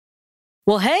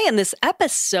Well, hey, in this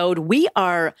episode, we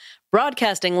are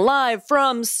broadcasting live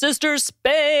from Sister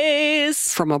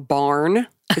Space. From a barn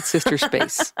at Sister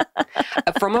Space.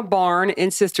 From a barn in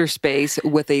Sister Space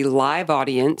with a live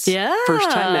audience. Yeah.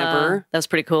 First time ever. That's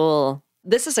pretty cool.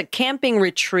 This is a camping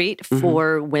retreat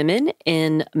for women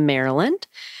in Maryland.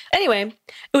 Anyway,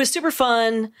 it was super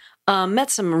fun. Met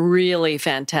some really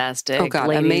fantastic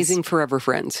ladies. Amazing forever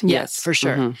friends. Yes, for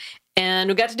sure. And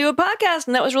we got to do a podcast,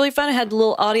 and that was really fun. I had a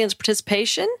little audience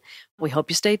participation. We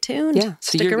hope you stay tuned. Yeah,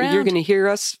 so Stick around. You're going to hear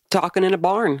us talking in a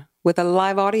barn with a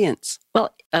live audience.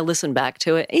 Well, I listened back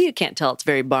to it. You can't tell it's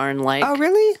very barn-like. Oh,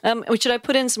 really? Should I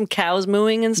put in some cows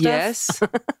mooing and stuff? Yes.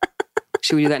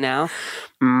 Should we do that now?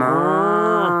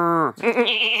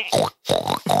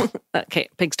 Okay,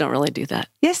 pigs don't really do that.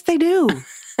 Yes, they do.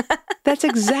 That's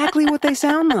exactly what they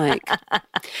sound like.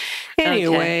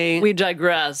 Anyway. Okay, we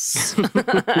digress.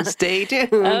 Stay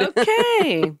tuned.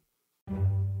 Okay.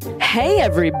 Hey,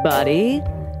 everybody.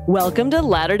 Welcome to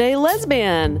Latter-day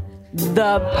Lesbian,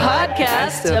 the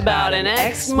podcast about an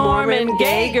ex-Mormon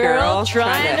gay girl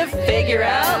trying to figure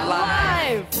out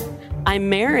life. I'm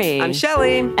Mary. I'm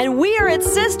Shelley. And we are at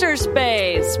Sister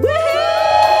Space.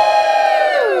 Woohoo!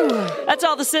 That's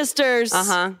all the sisters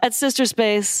at Sister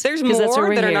Space. There's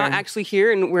more that are not actually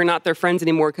here, and we're not their friends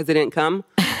anymore because they didn't come.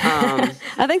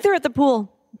 I think they're at the pool.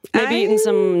 Maybe eating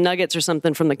some nuggets or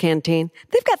something from the canteen.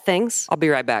 They've got things. I'll be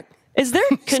right back. Is there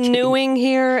canoeing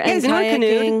here and kayaking?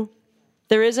 Canoed.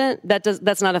 There isn't?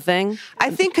 That's not a thing?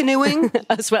 I think canoeing...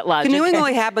 A sweat lodge. Canoeing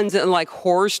only happens in like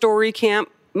horror story camp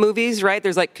movies, right?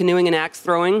 There's like canoeing and axe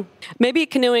throwing. Maybe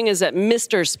canoeing is at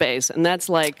Mr. Space, and that's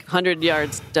like 100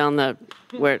 yards down the...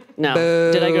 No.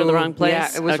 Boo. Did I go to the wrong place? Yeah,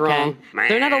 it was wrong.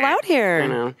 They're not allowed here. I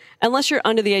know. Unless you're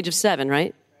under the age of 7,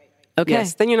 right? Okay.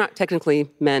 Yes, then you're not technically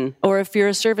men. Or if you're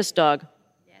a service dog.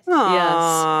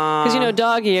 Aww. Yes. Because,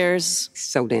 dog years.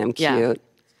 So damn cute.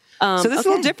 Yeah. So this is a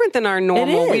little different than our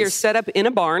normal. It We are is. set up in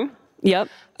a barn. Yep.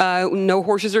 No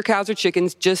horses or cows or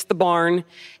chickens, just the barn.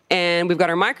 And we've got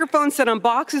our microphones set on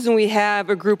boxes, and we have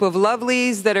a group of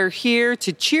lovelies that are here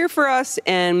to cheer for us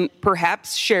and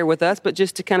perhaps share with us, but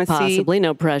just to kind of see. Possibly,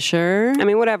 no pressure. I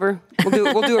mean, whatever.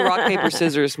 We'll do a rock, paper,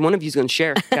 scissors. One of you's going to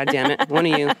share. God damn it. One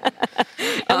of you.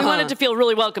 And we want it to feel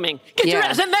really welcoming. Get your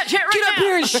ass in that chair right Get up now.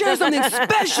 here and share something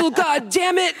special, God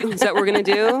damn it. Is that what we're going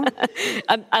to do?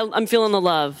 I'm feeling the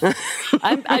love.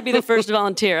 I'd be the first to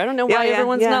volunteer. I don't know why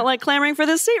everyone's not like clamoring for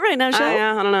this seat right now, Shell.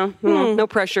 Yeah, I don't know. No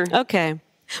pressure. Okay.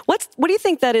 What do you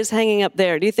think that is hanging up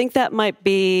there? Do you think that might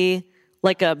be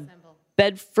like a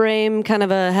bed frame, kind of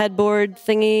a headboard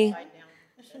thingy?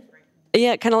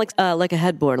 Yeah, kind of like a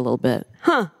headboard a little bit.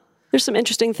 Huh. There's some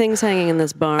interesting things hanging in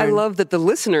this barn. I love that the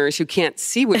listeners who can't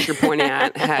see what you're pointing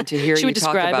at had to hear Should you we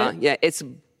talk describe about. it? Yeah, it's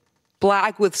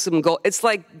black with some gold. It's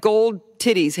like gold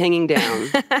titties hanging down.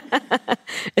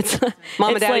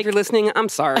 Mom and Dad, if you're listening, I'm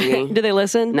sorry. Do they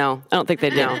listen? No. I don't think they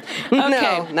do. No. Okay.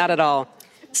 No, not at all.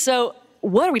 So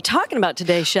what are we talking about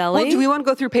today, Shelley? Well, do we want to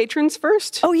go through patrons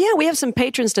first? Oh, yeah, we have some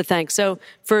patrons to thank. So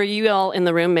for you all in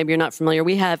the room, maybe you're not familiar,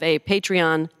 we have a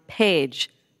Patreon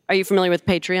page. Are you familiar with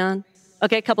Patreon?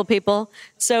 Okay, a couple people.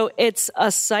 So it's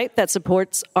a site that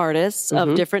supports artists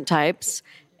of different types.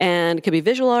 And it could be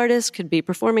visual artists, could be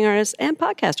performing artists, and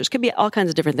podcasters. Could be all kinds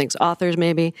of different things, authors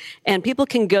maybe. And people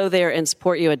can go there and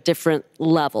support you at different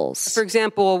levels. For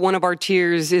example, one of our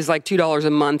tiers is like $2 a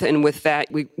month, and with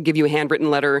that, we give you a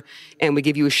handwritten letter, and we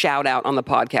give you a shout-out on the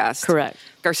podcast. Correct.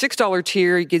 Our $6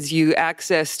 tier gives you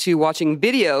access to watching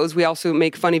videos. We also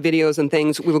make funny videos and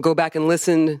things. We will go back and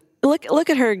listen. Look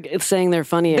at her saying they're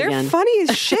funny again. They're funny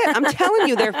as shit. I'm telling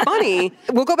you, they're funny.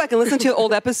 We'll go back and listen to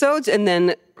old episodes and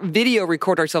then video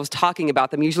record ourselves talking about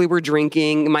them. Usually we're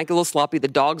drinking. It might get a little sloppy. The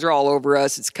dogs are all over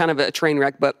us. It's kind of a train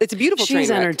wreck, but it's a beautiful train wreck.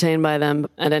 She's entertained by them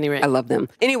at any rate. I love them.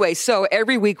 Anyway, so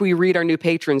every week we read our new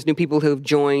patrons, new people who have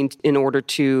joined in order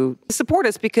to support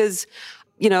us because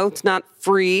it's not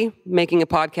free making a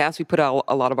podcast. We put a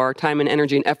lot of our time and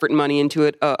energy and effort and money into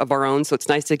it of our own. So it's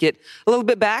nice to get a little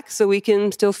bit back so we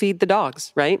can still feed the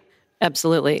dogs, right?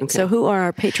 Absolutely. Okay. So who are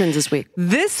our patrons this week?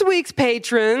 This week's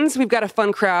patrons, we've got a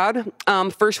fun crowd.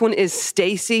 First one is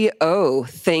Stacy O.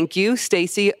 Thank you,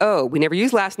 Stacy O. We never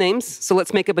use last names, so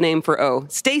let's make up a name for O.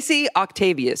 Stacy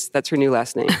Octavius. That's her new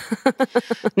last name.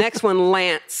 Next one,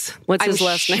 Lance. What's his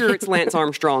last name? I'm sure it's Lance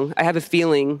Armstrong. I have a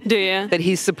feeling that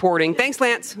he's supporting. Thanks,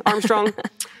 Lance Armstrong.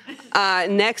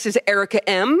 Next is Erica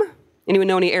M. Anyone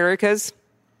know any Ericas?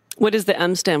 What does the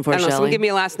M stand for, I don't know. Shelley? Someone give me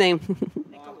a last name.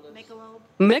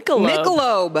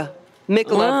 Michelob.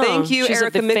 Michelob. Thank you, she's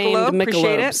Erica of the famed Michelob.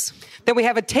 Appreciate Michelobes. it. Then we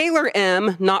have a Taylor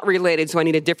M, not related, so I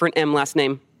need a different M last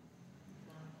name.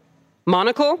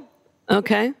 Monocle.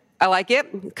 Okay. I like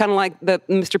it. Kind of like the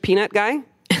Mr. Peanut guy.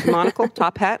 Monocle,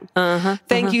 top hat.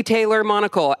 Thank you, Taylor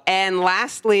Monocle. And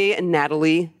lastly,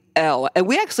 Natalie L. And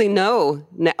we actually know,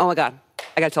 oh my God,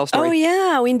 I got to tell a story. Oh,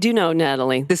 yeah, we do know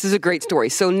Natalie. This is a great story.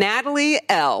 So Natalie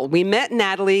L., we met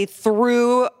Natalie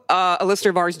through a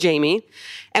listener of ours, Jamie,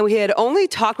 and we had only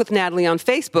talked with Natalie on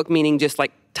Facebook, meaning just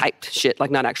like typed shit,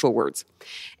 like not actual words.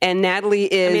 And Natalie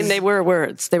is... I mean, they were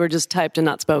words. They were just typed and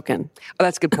not spoken. Oh,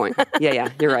 that's a good point. Yeah,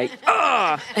 you're right.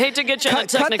 I hate to get you on a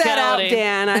Cut that out, technicality.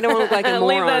 Dan. I don't want to look like a moron.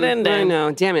 Leave that in, Dan. I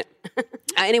know, damn it.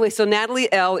 Anyway, so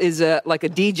Natalie L. is like a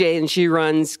DJ, and she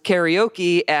runs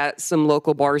karaoke at some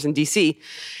local bars in D.C.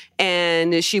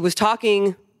 And she was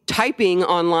typing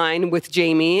online with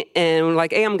Jamie, and we're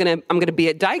like, hey, I'm gonna be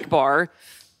at Dyke Bar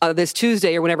this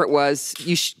Tuesday or whenever it was.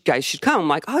 You guys should come. I'm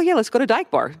like, oh yeah, let's go to Dyke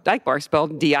Bar. Dyke Bar,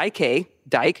 spelled D-I-K.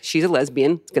 Dyke. She's a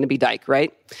lesbian. It's going to be Dyke,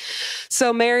 right?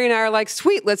 So Mary and I are like,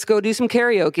 sweet, let's go do some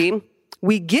karaoke.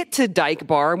 We get to Dyke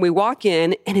Bar and we walk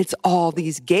in and it's all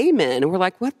these gay men. And we're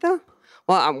like, what the?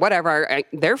 Well, whatever.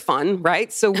 They're fun,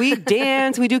 right? So we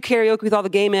dance, we do karaoke with all the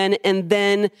gay men. And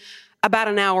then about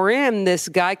an hour in, this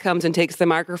guy comes and takes the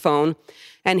microphone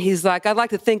and he's like, I'd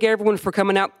like to thank everyone for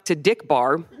coming out to Dick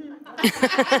Bar.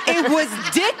 It was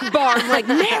Dick Bar. I'm like,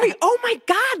 Mary, oh my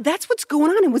God, that's what's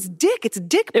going on. It was Dick. It's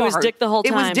Dick Bar. It was Dick the whole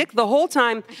time. It was Dick the whole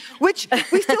time, which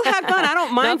we still have fun. I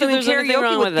don't mind doing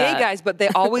karaoke with gay guys, but they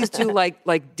always do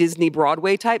like Disney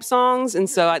Broadway type songs. And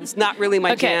so it's not really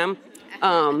my jam.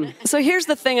 So here's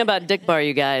the thing about Dick Bar,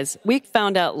 you guys. We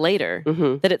found out later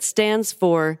that it stands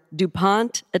for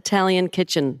DuPont Italian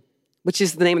Kitchen. Which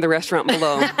is the name of the restaurant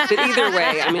below. But either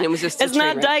way, I mean, it was just... It's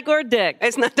not Dyke or Dick.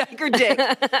 It's not Dyke or Dick.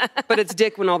 But it's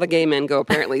Dick when all the gay men go,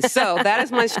 apparently. So that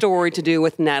is my story to do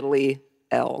with Natalie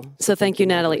L. So thank you,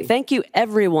 Natalie. Thank you,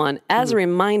 everyone. As a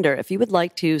reminder, if you would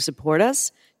like to support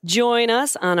us, join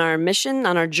us on our mission,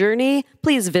 on our journey,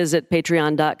 please visit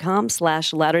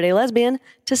patreon.com/LatterdayLesbian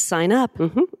to sign up.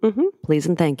 Please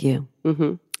and thank you. Do you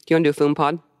want to do a Foom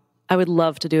Pod? I would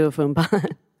love to do a Foom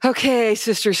Pod. Okay,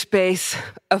 Sister Space.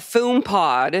 A Foom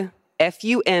Pod,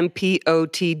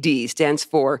 FUMPOTD, stands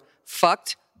for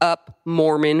Fucked Up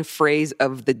Mormon Phrase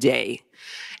of the Day.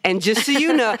 And just so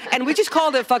you know, and we just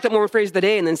called it Fucked Up Mormon Phrase of the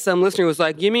Day, and then some listener was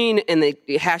like, you mean, and the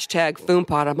hashtag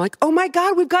FoomPod. I'm like, oh my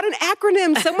God, we've got an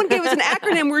acronym. Someone gave us an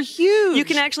acronym. We're huge. You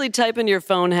can actually type into your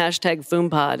phone hashtag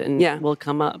FoomPod, and we'll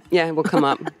come up. Yeah, we'll come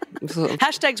up.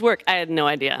 Hashtags work. I had no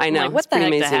idea. I know. I'm like, what the heck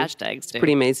amazing. do hashtags do?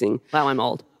 Pretty amazing. Wow, I'm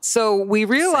old. So we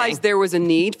realized there was a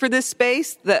need for this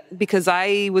space because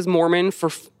I was Mormon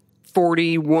for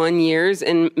 41 years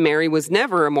and Mary was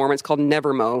never a Mormon. It's called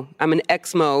Nevermo. I'm an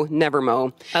ex-mo,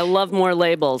 Nevermo. I love more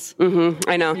labels.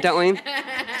 I know, don't we?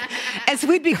 And so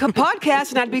we'd be podcast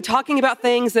and I'd be talking about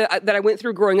things that I went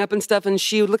through growing up and stuff, and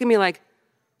she would look at me like,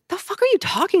 the fuck are you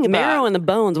talking about? Marrow in the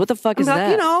bones. What the fuck is that?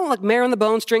 You know, like marrow in the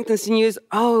bones, strength and sinews.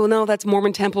 Oh, no, that's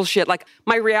Mormon temple shit. Like,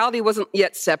 my reality wasn't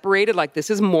yet separated. Like, this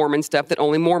is Mormon stuff that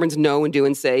only Mormons know and do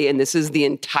and say, and this is the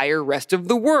entire rest of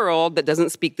the world that doesn't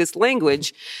speak this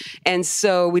language. And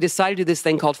so we decided to do this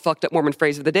thing called Fucked Up Mormon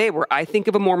Phrase of the Day, where I think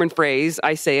of a Mormon phrase,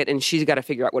 I say it, and she's got to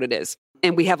figure out what it is.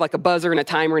 And we have like a buzzer and a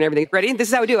timer and everything. Ready? This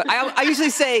is how we do it. I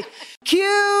usually say,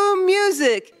 cue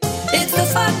music. It's the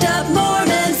Fucked Up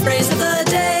Mormon Phrase of the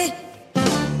Day.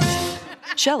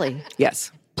 Shelley.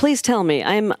 Yes. Please tell me,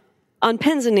 I'm on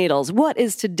pins and needles. What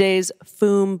is today's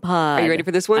Foom Pod? Are you ready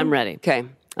for this one? I'm ready. Okay.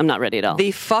 I'm not ready at all.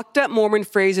 The fucked up Mormon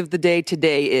phrase of the day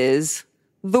today is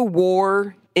the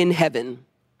war in heaven.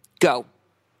 Go.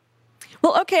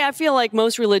 Well, okay, I feel like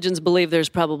most religions believe there's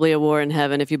probably a war in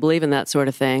heaven if you believe in that sort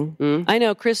of thing. I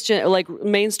know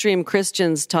mainstream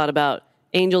Christians taught about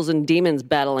angels and demons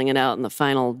battling it out in the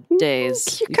final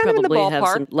days. You're You kind of in the probably have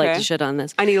ballpark. some light to shed on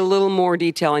this. I need a little more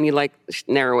detail. I need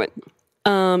narrow it.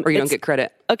 Or you don't get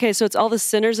credit. Okay, so it's all the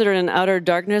sinners that are in outer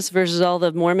darkness versus all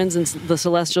the Mormons in the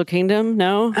celestial kingdom?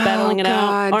 No? Battling it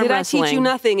out? Arm Did wrestling. I teach you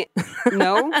nothing?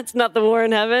 No? That's not the war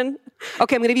in heaven?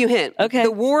 Okay, I'm going to give you a hint. Okay.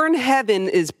 The war in heaven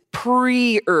is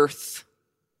pre-earth.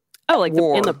 Oh, like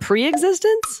in the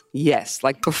pre-existence? Yes,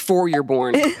 like before you're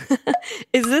born.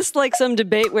 Is this like some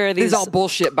debate where This these... is all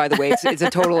bullshit, by the way. It's a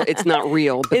total, it's not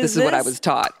real, but this is what I was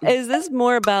taught. Is this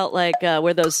more about like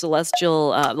where those celestial,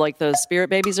 like those spirit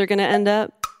babies are going to end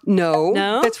up? No.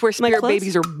 No? That's where Am I spirit close?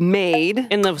 babies are made.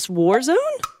 In the war zone?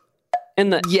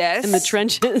 Yes. In the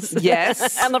trenches?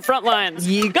 Yes. On the front lines?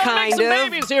 You Gotta kind make some of.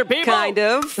 babies here, people! Kind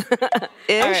of.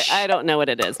 Ish. All right, I don't know what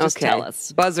it is. Just tell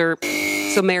us. Buzzer.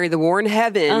 So, Mary, the war in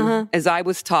heaven, as I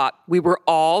was taught, we were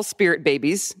all spirit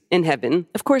babies in heaven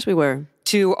Of course we were.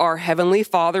 to our heavenly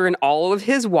Father and all of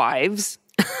his wives.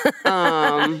 Which,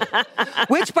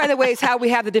 by the way, is how we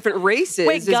have the different races.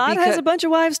 Wait, God has a bunch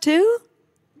of wives too?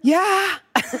 Yeah.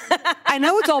 I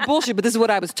know it's all bullshit, but this is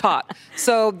what I was taught.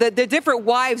 So the different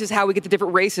wives is how we get the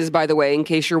different races, by the way, in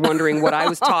case you're wondering what I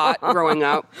was taught growing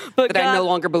up But that I no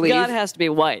longer believe. God has to be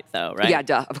white, though, right? Yeah,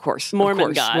 duh, of course. Mormon of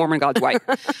course. God. Mormon God's white.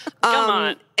 Come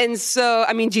on. And so,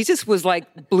 I mean, Jesus was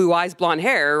like blue eyes, blonde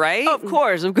hair, right? Of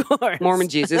course. Mormon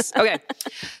Jesus. Okay.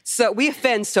 So we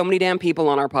offend so many damn people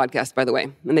on our podcast, by the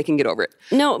way, and they can get over it.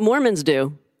 No, Mormons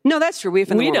do. No, that's true. We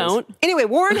offend the We Mormons. don't. Anyway,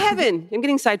 War in Heaven. I'm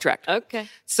getting sidetracked. Okay.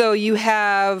 So you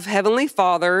have Heavenly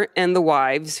Father and the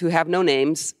wives who have no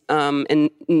names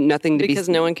and nothing to be... Because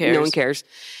no one cares. No one cares.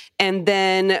 And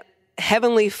then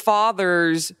Heavenly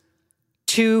Father's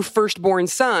two firstborn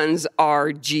sons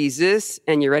are Jesus,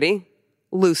 and you ready?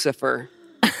 Lucifer.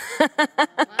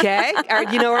 Okay?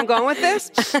 You know where I'm going with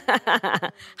this?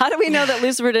 How do we know that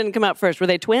Lucifer didn't come out first? Were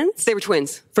they twins? They were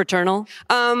twins. Fraternal?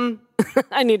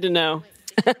 I need to know.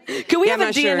 Can we have a I'm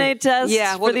not DNA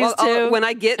test for these two? When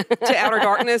I get to Outer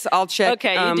Darkness, I'll check.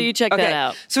 Okay, you check that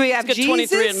out. So we have Let's get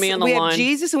Jesus, 23andMe on the we have line.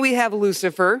 Jesus, and we have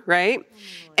Lucifer, right?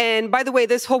 And by the way,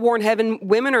 this whole War in Heaven,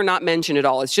 women are not mentioned at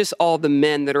all. It's just all the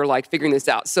men that are like figuring this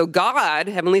out. So God,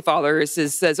 Heavenly Father,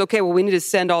 says, okay, well, we need to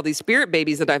send all these spirit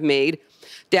babies that I've made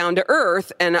down to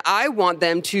earth, and I want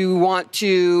them to want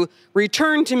to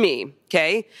return to me,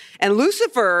 okay? And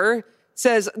Lucifer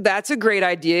says, that's a great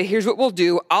idea. Here's what we'll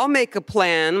do. I'll make a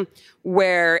plan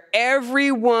where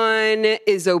everyone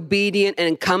is obedient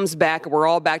and comes back. We're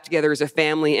all back together as a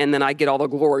family, and then I get all the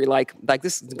glory. Like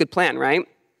this is a good plan, right?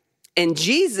 And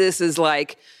Jesus is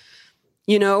like,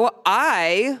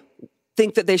 I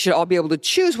think that they should all be able to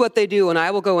choose what they do, and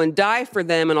I will go and die for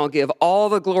them, and I'll give all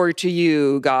the glory to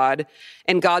you, God.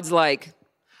 And God's like,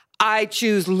 I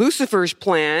choose Lucifer's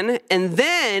plan, and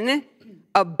then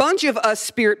a bunch of us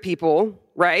spirit people,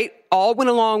 right, all went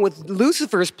along with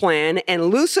Lucifer's plan, and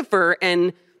Lucifer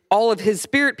and all of his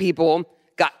spirit people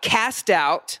got cast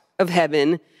out of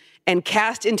heaven and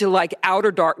cast into like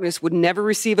outer darkness, would never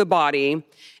receive a body,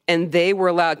 and they were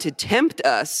allowed to tempt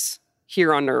us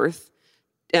here on earth,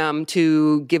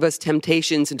 to give us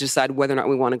temptations and decide whether or not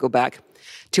we want to go back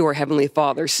to our Heavenly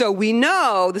Father. So we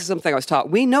know, this is something I was taught,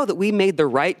 we know that we made the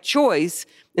right choice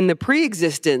in the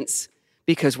pre-existence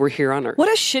because we're here on earth. What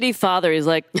a shitty father. He's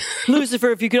like,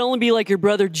 Lucifer, if you could only be like your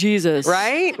brother Jesus.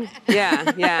 Right?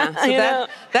 Yeah. So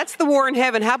that's the War in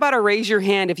Heaven. How about a raise your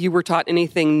hand if you were taught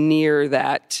anything near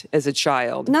that as a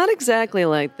child? Not exactly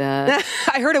like that.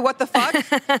 I heard a what the fuck.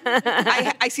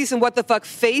 I see some what the fuck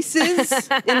faces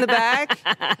in the back.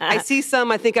 I see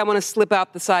some, I think I want to slip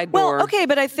out the side door. Well, okay,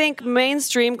 but I think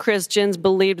mainstream Christians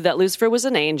believed that Lucifer was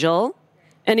an angel,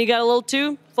 and he got a little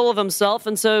too full of himself,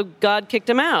 and so God kicked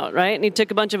him out, right? And he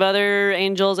took a bunch of other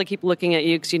angels. I keep looking at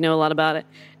you because you know a lot about it.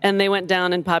 And they went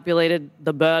down and populated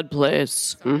the bad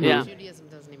place. Mm-hmm. Yeah. Judaism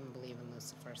doesn't even believe in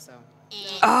Lucifer, so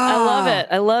I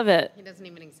love it. he doesn't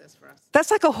even exist for us.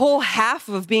 That's like a whole half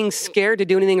of being scared to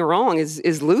do anything wrong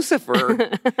is Lucifer.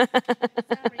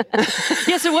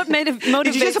 Yeah, so what motivates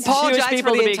Did you just apologize Jewish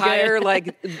for people the to be entire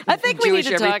good? I think Jewish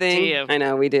we need to talk to everything? you. I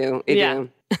know we do. We Yeah.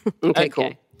 do. Okay,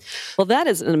 cool. Well, that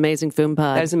is an amazing foom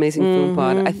pod. That is amazing food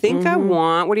pod. I think I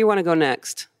want. What do you want to go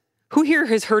next? Who here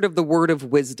has heard of the word of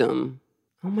wisdom?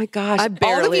 Oh my gosh! I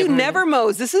barely all of you have heard never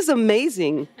Mo's. This is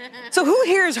amazing. So who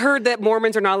here has heard that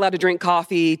Mormons are not allowed to drink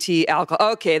coffee, tea,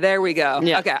 alcohol? Okay, there we go.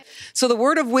 Yeah. Okay. So the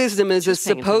word of wisdom is a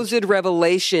supposed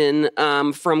revelation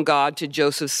from God to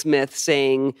Joseph Smith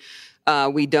saying,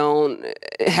 we don't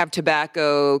have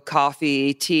tobacco,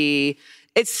 coffee, tea.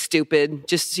 It's stupid,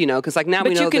 just, because like now we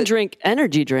know But you can that drink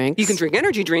energy drinks. you can drink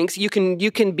energy drinks. You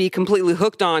can be completely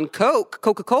hooked on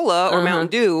Coca-Cola or Mountain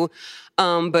Dew.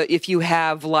 But if you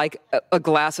have like a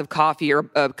glass of coffee or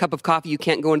a cup of coffee, you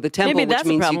can't go into the temple. Maybe that's which the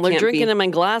means problem. You They're can't drinking be, them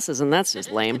in glasses, and that's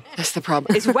just lame. That's the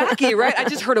problem. It's wacky, right? I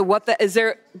just heard of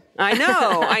I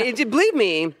know. Believe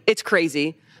me, it's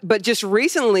crazy. But just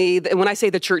recently, when I say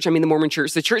the church, I mean the Mormon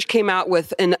church. The church came out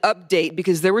with an update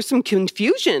because there was some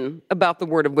confusion about the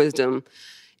word of wisdom.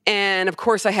 And of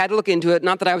course, I had to look into it.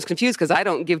 Not that I was confused because I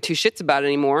don't give two shits about it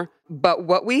anymore. But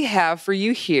what we have for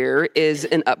you here is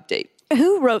an update.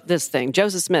 Who wrote this thing?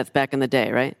 Joseph Smith back in the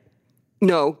day, right?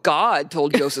 No, God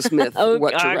told Joseph Smith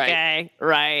what to write. Okay,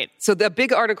 right. So the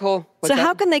big article. So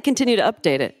how can they continue to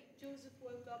update it? Joseph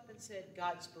woke up and said,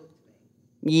 God spoke to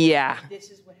me. Yeah.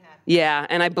 This is what happened. Yeah.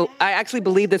 And I actually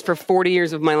believed this for 40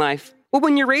 years of my life. Well,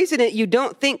 when you're raised in it, you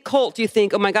don't think cult. You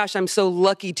think, oh my gosh, I'm so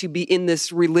lucky to be in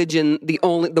this religion, the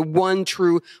one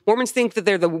true. Mormons think that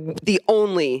they're the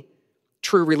only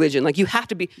true religion. Like you have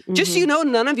to be. Just so you know,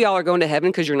 none of y'all are going to heaven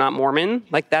because you're not Mormon.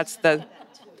 Like that's the.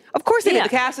 Of course they do. The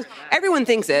cast. Everyone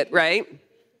thinks it, right?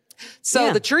 So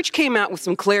Yeah. the church came out with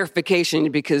some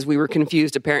clarification because we were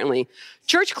confused, apparently.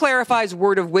 Church clarifies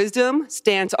word of wisdom,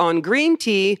 stance on green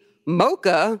tea,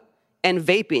 mocha, and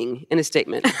vaping in a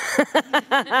statement.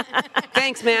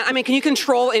 Thanks, man. I mean, can you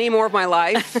control any more of my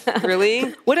life? Really?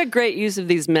 What a great use of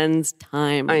these men's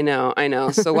time. I know.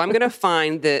 So I'm going to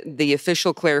find the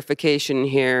official clarification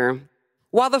here.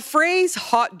 While the phrase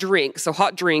hot drink, so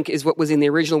hot drink is what was in the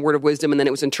original word of wisdom, and then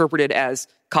it was interpreted as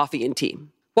coffee and tea.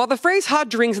 While the phrase hot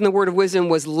drinks in the word of wisdom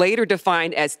was later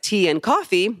defined as tea and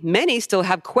coffee, many still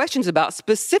have questions about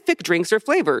specific drinks or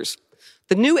flavors.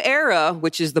 The New Era,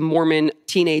 which is the Mormon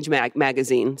teenage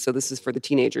magazine, so this is for the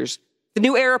teenagers. The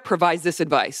New Era provides this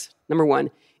advice. Number 1,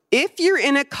 if you're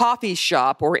in a coffee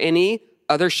shop or any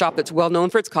other shop that's well known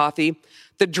for its coffee,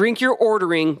 the drink you're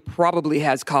ordering probably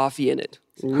has coffee in it.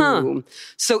 Ooh.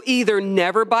 So either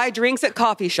never buy drinks at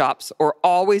coffee shops or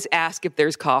always ask if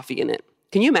there's coffee in it.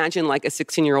 Can you imagine like a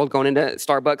 16-year-old going into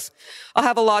Starbucks? I'll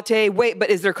have a latte. Wait, but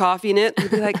is there coffee in it? You'd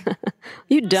be like,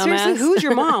 You dumbass. seriously, who's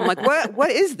your mom? Like,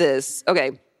 what is this?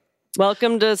 Okay.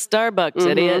 Welcome to Starbucks,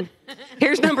 idiot.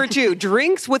 Here's number 2.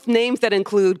 Drinks with names that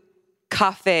include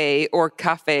cafe or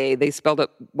cafe. They spelled it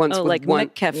once with like one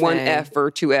McCafe. F or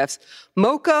 2 Fs.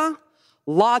 Mocha,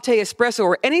 latte, espresso,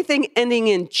 or anything ending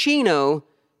in chino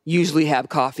usually have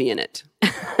coffee in it.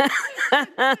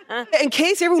 In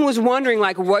case everyone was wondering,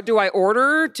 like, what do I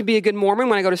order to be a good Mormon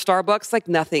when I go to Starbucks? Like,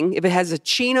 nothing. If it has a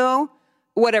chino,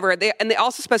 whatever. They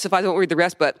also specify, I won't read the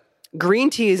rest, but green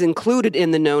tea is included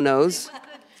in the no-nos.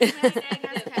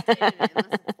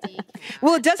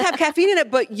 Well, it does have caffeine in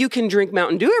it, but you can drink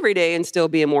Mountain Dew every day and still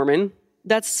be a Mormon.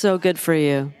 That's so good for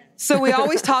you. So we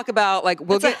always talk about, like,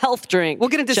 It's a health drink. We'll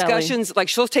get into shall we? discussions, like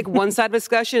she'll take one side of a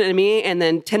discussion and me, and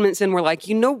then 10 minutes in, we're like,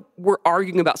 we're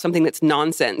arguing about something that's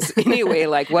nonsense. Anyway,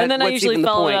 like, And then I what's usually even the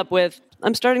follow it point? up with,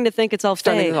 I'm starting to think it's all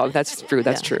fake. That's true.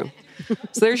 That's true.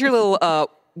 So there's your little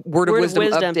word of wisdom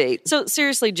update. So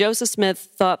seriously, Joseph Smith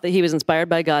thought that he was inspired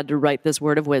by God to write this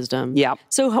word of wisdom. Yeah.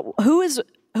 So who is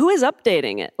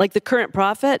updating it? Like the current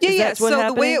prophet? Yeah, Is yeah. that what's So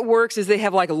happening? the way it works is they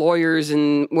have like lawyers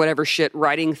and whatever shit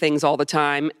writing things all the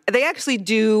time. They actually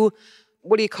do,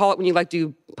 what do you call it when you like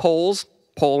do polls?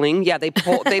 Polling. Yeah, they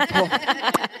poll.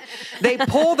 They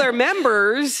poll their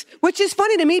members, which is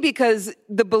funny to me because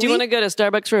the belief. Do you want to go to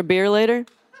Starbucks for a beer later?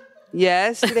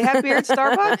 Yes. Do they have beer at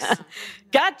Starbucks?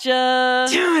 Gotcha.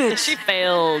 Damn it. She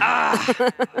failed.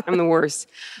 I'm the worst.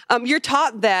 You're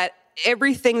taught that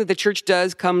everything that the church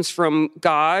does comes from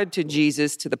God to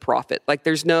Jesus to the prophet. Like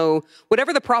there's no,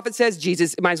 whatever the prophet says,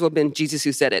 Jesus, it might as well have been Jesus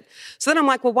who said it. So then I'm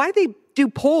like, well, why do they do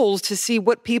polls to see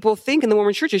what people think in the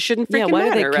Mormon church? It shouldn't freaking why do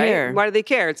they matter, care? right? Why do they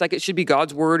care? It's like it should be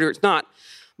God's word or it's not.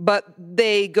 But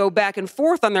they go back and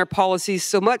forth on their policies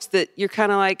so much that you're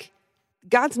kind of like,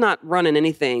 God's not running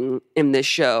anything in this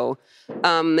show.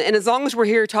 And as long as we're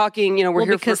here talking, we're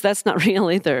here because that's not real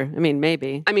either. I mean,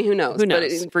 maybe. I mean, who knows? Who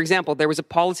knows? But for example, there was a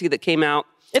policy that came out.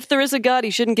 If there is a God,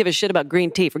 he shouldn't give a shit about green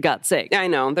tea, for God's sake. I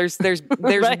know. There's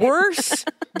Right. worse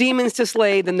demons to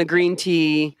slay than the green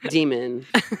tea demon,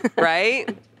 right?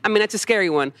 I mean, that's a scary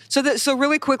one. So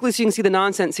really quickly, so you can see the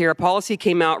nonsense here. A policy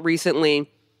came out recently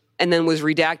and then was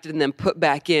redacted and then put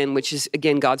back in, which is,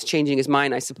 again, God's changing his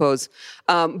mind, I suppose.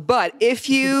 But if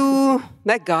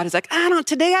that God is like,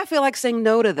 today I feel like saying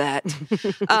no to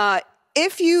that.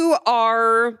 If you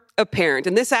are a parent,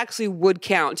 and this actually would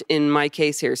count in my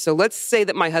case here. So let's say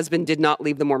that my husband did not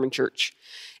leave the Mormon church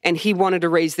and he wanted to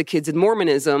raise the kids in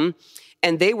Mormonism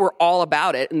and they were all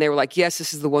about it. And they were like, yes,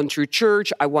 this is the one true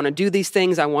church. I want to do these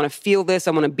things. I want to feel this.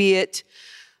 I want to be it.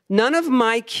 None of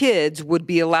my kids would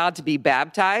be allowed to be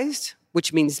baptized,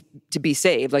 which means to be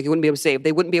saved. Like, you wouldn't be able to save.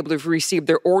 They wouldn't be able to receive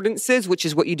their ordinances, which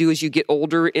is what you do as you get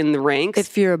older in the ranks.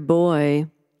 If you're a boy,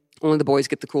 Only the boys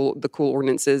get the cool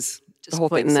ordinances. just the whole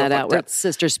putting thing's so that out. fucked We're up. at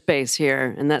sister space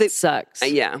here, and that sucks.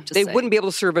 Yeah. Just They saying. wouldn't be able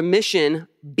to serve a mission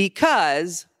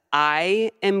because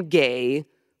I am gay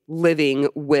living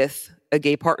with a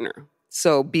gay partner.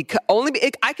 So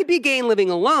I could be gay and living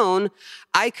alone.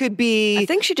 I could be. I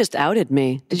think she just outed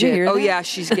me. Did you hear that? Oh, yeah,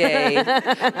 she's gay.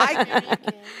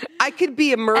 I could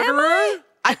be a murderer.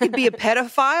 I could be a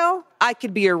pedophile. I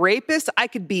could be a rapist. I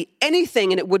could be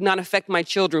anything, and it would not affect my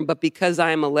children. But because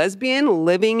I am a lesbian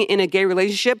living in a gay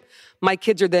relationship, my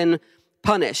kids are then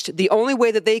punished. The only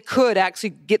way that they could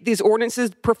actually get these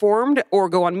ordinances performed or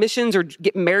go on missions or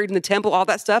get married in the temple, all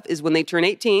that stuff, is when they turn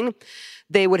 18.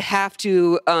 They would have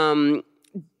to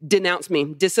denounce me,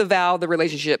 disavow the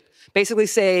relationship, basically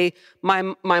say my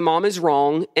mom is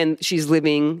wrong and she's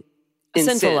living in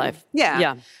sinful sin. life. Yeah.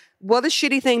 Yeah. What a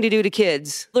shitty thing to do to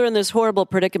kids. They're in this horrible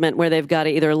predicament where they've got to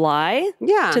either lie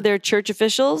Yeah. to their church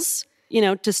officials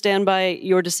to stand by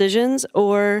your decisions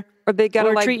or they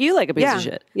gotta treat you like a piece of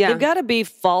shit. Yeah. They've got to be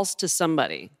false to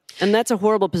somebody. And that's a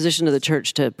horrible position of the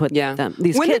church to put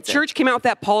these when kids the church came out with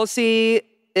that policy,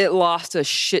 it lost a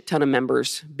shit ton of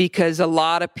members because a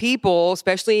lot of people,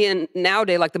 especially in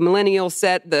nowadays, like the millennial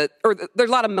set, there's a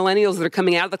lot of millennials that are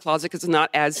coming out of the closet because it's not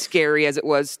as scary as it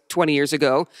was 20 years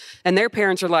ago. And their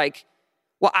parents are like,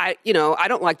 well, I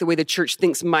don't like the way the church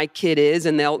thinks my kid is,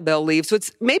 and they'll leave. So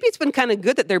maybe it's been kind of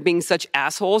good that they're being such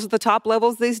assholes at the top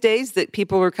levels these days that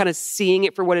people are kind of seeing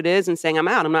it for what it is and saying, I'm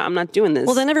out. I'm not doing this.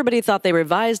 Well, then everybody thought they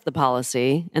revised the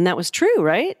policy, and that was true,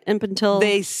 right? Up until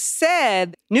they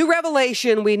said, new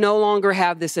revelation, we no longer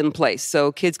have this in place,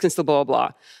 so kids can still blah, blah,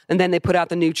 blah. And then they put out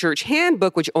the new church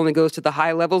handbook, which only goes to the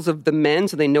high levels of the men,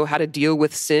 so they know how to deal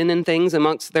with sin and things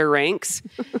amongst their ranks.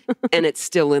 And it's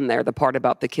still in there, the part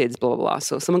about the kids, blah, blah, blah.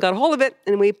 So someone got a hold of it,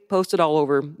 and we posted all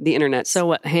over the internet. So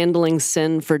what, handling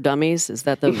sin for dummies? Is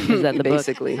that the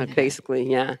basically, book? Okay. Basically,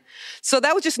 yeah. So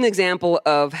that was just an example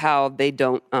of how they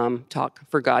don't talk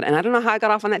for God. And I don't know how I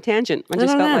got off on that tangent. I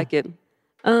just felt like it.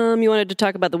 You wanted to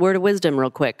talk about the word of wisdom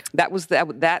real quick. That was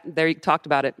that. There you talked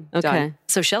about it. Okay. Done.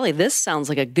 So Shelley, this sounds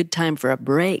like a good time for a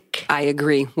break. I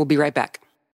agree. We'll be right back.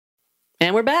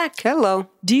 And we're back. Hello.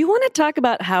 Do you want to talk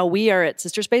about how we are at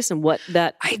Sister Space and what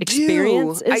that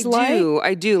experience is like?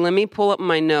 I do. Let me pull up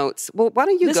my notes. Well, why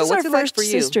don't you go? What's What's our it like first for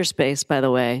you? Sister Space, by the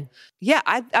way? Yeah,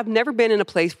 I've never been in a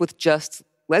place with just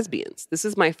lesbians. This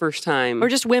is my first time. Or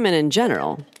just women in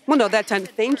general. Well, no, that time.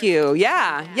 Thank you.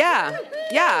 Yeah. You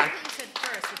said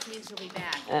first, which means you'll be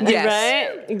back.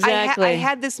 Yes. Right? Exactly. I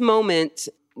had this moment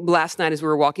last night as we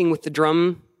were walking with the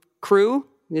drum crew.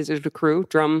 Is it a crew?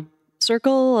 Drum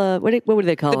circle? What would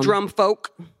they call the them? drum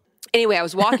folk. Anyway, I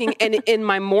was walking, and in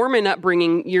my Mormon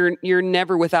upbringing, you're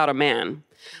never without a man.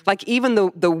 Like even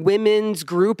the women's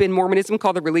group in Mormonism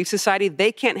called the Relief Society,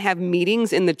 they can't have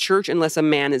meetings in the church unless a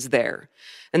man is there.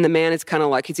 And the man is kind of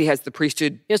like, he has the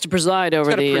priesthood. He has to preside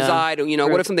over the... He's got to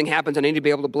preside. What if something happens? I need to be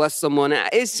able to bless someone.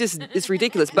 It's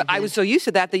ridiculous. But I was so used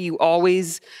to that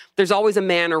there's always a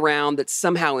man around that's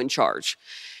somehow in charge.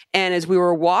 And as we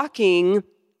were walking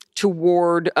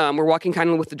we're walking kind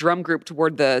of with the drum group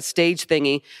toward the stage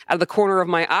thingy. Out of the corner of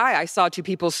my eye, I saw two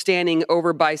people standing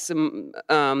over by some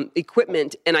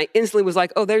equipment, and I instantly was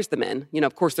like, oh, there's the men.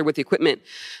 Of course, they're with the equipment.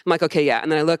 I'm like, okay, yeah.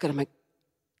 And then I look, and I'm like,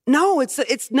 no,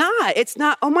 it's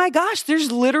not. Oh my gosh,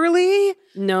 there's literally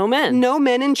no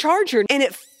men in charge here. And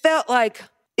it felt like,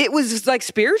 it was like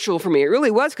spiritual for me. It really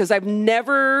was, because I don't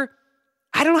know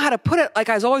how to put it. Like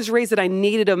I was always raised that I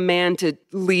needed a man to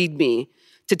lead me,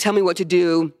 to tell me what to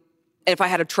do. If I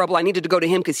had a trouble, I needed to go to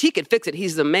him because he could fix it.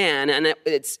 He's the man. And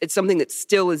it's something that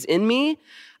still is in me.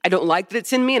 I don't like that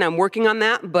it's in me, and I'm working on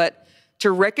that. But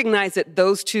to recognize that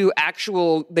those two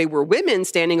they were women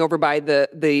standing over by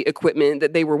the equipment,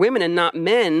 that they were women and not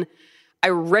men, I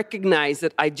recognized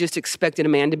that I just expected a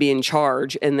man to be in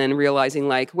charge, and then realizing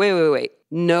like, wait.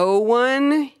 No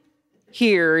one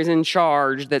here is in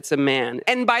charge that's a man.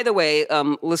 And by the way,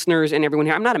 listeners and everyone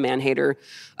here, I'm not a man hater.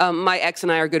 My ex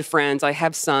and I are good friends. I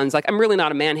have sons. Like, I'm really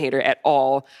not a man hater at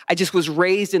all. I just was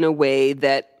raised in a way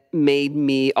that made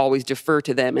me always defer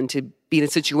to them, and to be in a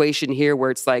situation here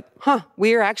where it's like,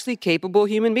 we are actually capable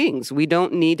human beings. We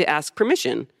don't need to ask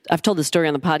permission. I've told this story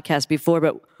on the podcast before,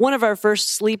 but one of our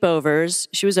first sleepovers,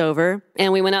 she was over,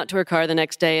 and we went out to her car the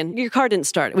next day, and your car didn't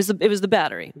start. It was the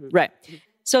battery. Right.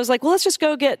 So I was like, well, let's just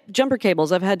go get jumper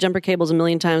cables. I've had jumper cables a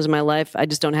million times in my life. I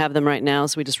just don't have them right now.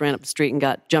 So we just ran up the street and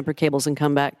got jumper cables and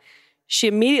come back. She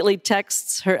immediately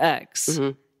texts her ex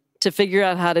to figure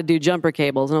out how to do jumper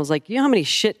cables. And I was like, you know how many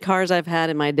shit cars I've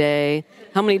had in my day?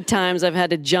 How many times I've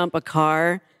had to jump a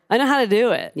car? I know how to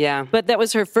do it. Yeah. But that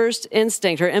was her first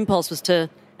instinct. Her impulse was to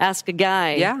ask a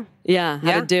guy. Yeah.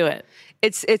 How to do it.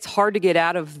 It's hard to get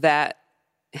out of that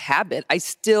habit. I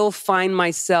still find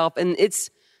myself, and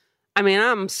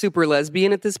I'm super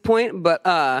lesbian at this point, but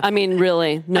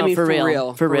really, no, for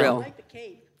real. Like the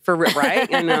cave. For real, right?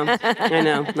 I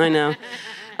know.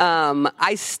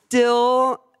 I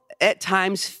still at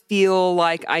times feel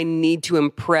like I need to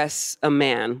impress a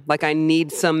man. Like I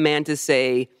need some man to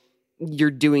say, you're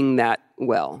doing that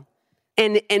well.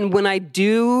 And when I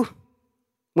do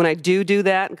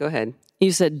that, go ahead.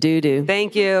 You said doo-doo.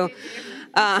 Thank you.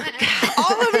 All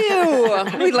of you,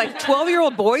 we like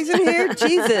 12-year-old boys in here.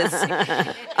 Jesus.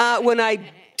 When I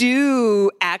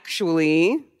do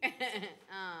actually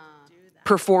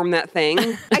perform that thing,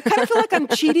 I kind of feel like I'm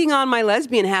cheating on my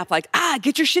lesbian half. Like,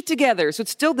 get your shit together. So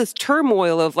it's still this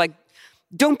turmoil of like,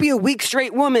 don't be a weak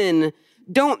straight woman.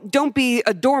 don't be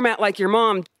a doormat like your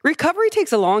mom. Recovery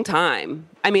takes a long time.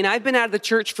 I mean, I've been out of the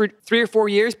church for 3 or 4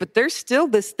 years, but there's still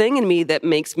this thing in me that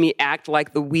makes me act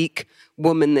like the weak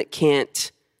woman that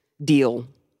can't deal.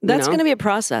 That's going to be a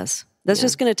process. That's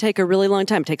just going to take a really long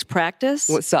time. It takes practice.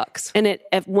 Well, it sucks. And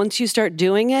once you start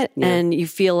doing it and you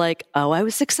feel like, oh, I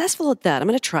was successful at that, I'm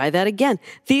going to try that again.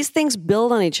 These things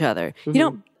build on each other. You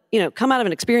don't, come out of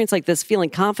an experience like this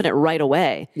feeling confident right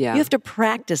away. Yeah. You have to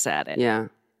practice at it. Yeah.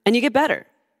 And you get better.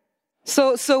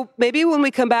 So maybe when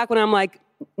we come back when I'm like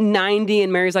 90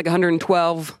 and Mary's like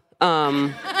 112,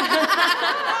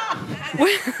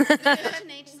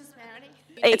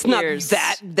 it's not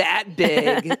that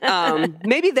big.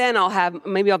 Maybe then I'll have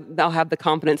the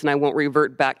confidence and I won't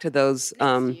revert back to those.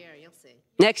 Next year, you'll see.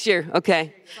 Next year,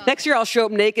 okay. Next year I'll show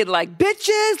up naked like,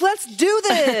 bitches, let's do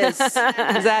this. Is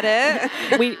that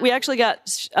it? We actually got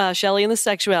Shelley in the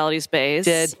sexuality space.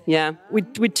 Did, yeah. We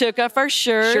took off our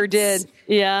shirts. Sure did.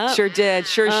 Yeah. Sure did.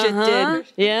 Sure shit did.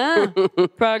 Yeah.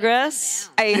 Progress.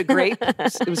 I ate a grape.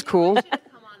 It was cool. Come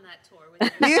on that tour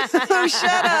with me. Oh,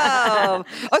 shut up.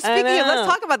 Oh, speaking of,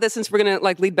 let's talk about this since we're going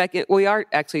to lead back in. Well, we are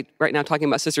actually right now talking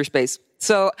about Sister Space.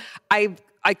 So I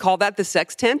call that the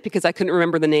sex tent because I couldn't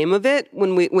remember the name of it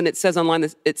when it says online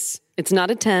it's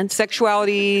not a tent.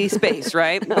 Sexuality space,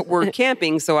 right? But we're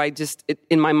camping, so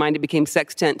in my mind it became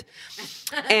sex tent.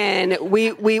 And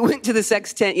we went to the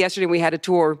sex tent yesterday and we had a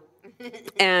tour.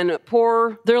 And there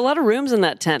are a lot of rooms in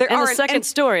that tent. And the second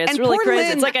story, it's really crazy.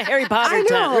 Lynn, it's like a Harry Potter I know,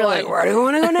 tent. Really. Like, where do I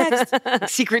want to go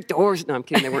next? Secret doors. No, I'm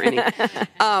kidding. There weren't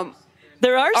any.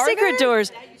 There are secret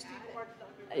doors.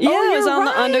 Yeah, it was on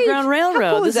the Underground Railroad.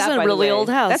 How cool This is that, a by the really way? old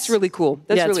house. That's really cool.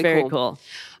 That's really very cool.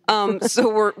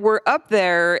 So we're up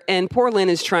there, and poor Lynn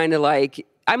is trying to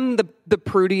I'm the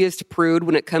prudiest prude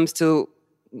when it comes to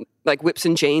whips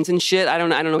and chains and shit. I don't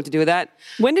know what to do with that.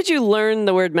 When did you learn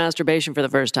the word masturbation for the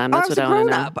first time? That's what I want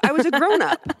to know. I was a grown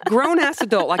up, grown ass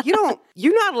adult.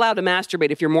 You're not allowed to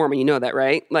masturbate if you're Mormon. You know that,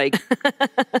 right?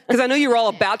 Because I know you were all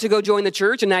about to go join the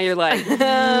church, and now you're like, okay,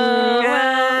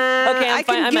 I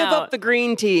can give up the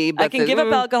green tea. But I can give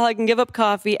up alcohol. I can give up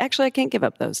coffee. Actually, I can't give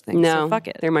up those things. No, so fuck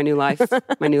it. They're my new life.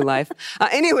 My new life.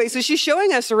 Anyway, so she's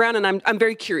showing us around, and I'm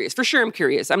very curious. For sure, I'm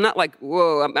curious. I'm not like,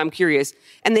 whoa, I'm curious.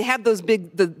 And they have those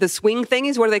big the swing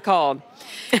thingies. What are they called?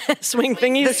 Swing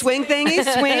thingies. The swing thingies.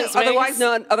 Swing. Otherwise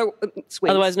known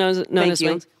swings. Otherwise known as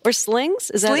swings. Or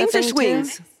slings. Is that slings or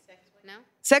swings? Too? No?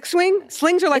 Sex swing?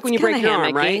 Slings are like when you break your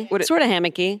arm, right? Sort of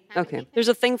hammocky. Okay. There's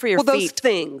a thing for your feet.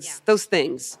 Those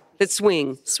things that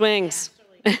swing. Swings.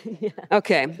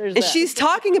 Okay. And she's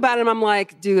talking about it, and I'm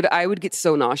like, dude, I would get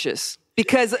so nauseous.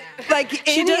 Because,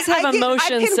 she does have a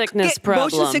motion sickness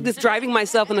problem. Motion sickness driving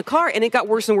myself in the car, and it got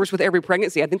worse and worse with every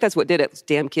pregnancy. I think that's what did it. Those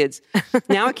damn kids.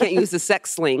 Now I can't use the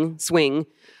swing.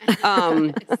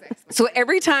 So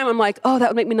every time I'm like, oh, that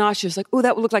would make me nauseous. Like, oh,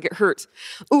 that would look like it hurts.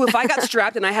 Oh, if I got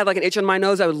strapped and I had an itch on my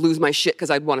nose, I would lose my shit because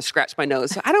I'd want to scratch my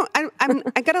nose. So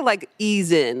I gotta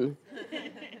ease in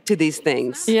to these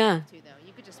things. Yeah.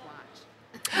 You could just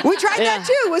watch. We tried that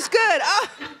too. It was good. Oh.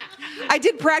 I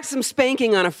did practice some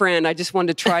spanking on a friend. I just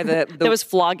wanted to try the It was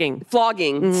flogging.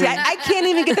 Flogging. Mm-hmm. See, I can't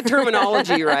even get the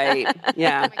terminology right.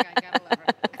 Yeah. Oh my God, gotta love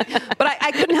her. But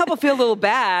I couldn't help but feel a little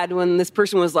bad when this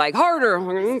person was like, harder.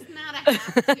 It's not a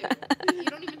have to. You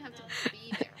don't even have to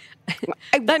be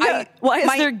there. Why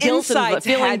is there guilt and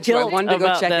feeling guilt? I wanted to go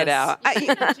about check this? it out.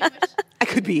 I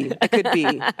could be.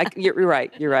 You're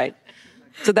right.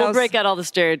 So We'll break out all the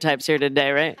stereotypes here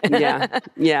today, right?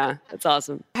 Yeah. That's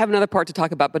awesome. I have another part to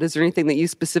talk about, but is there anything that you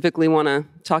specifically want to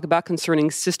talk about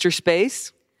concerning Sister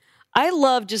Space? I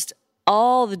love just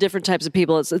all the different types of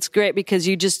people. It's great because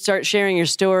you just start sharing your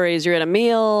stories. You're at a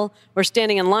meal or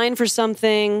standing in line for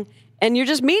something, and you're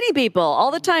just meeting people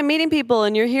all the time,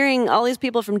 and you're hearing all these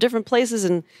people from different places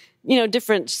and,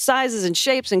 different sizes and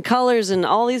shapes and colors and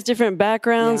all these different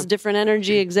backgrounds, different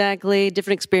energy, exactly,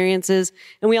 different experiences.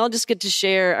 And we all just get to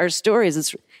share our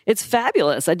stories. It's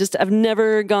fabulous. I've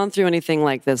never gone through anything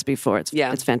like this before.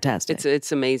 It's fantastic.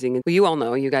 It's amazing. Well, you all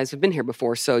know, you guys have been here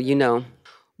before, so you know.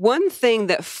 One thing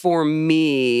that for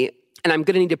me, and I'm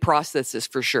going to need to process this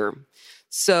for sure.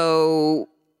 So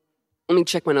let me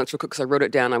check my notes real quick because I wrote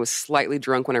it down. I was slightly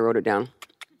drunk when I wrote it down.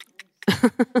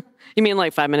 You mean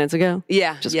like 5 minutes ago?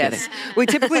 Yeah. Just yes. kidding. We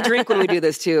typically drink when we do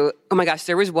this too. Oh my gosh,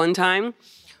 there was one time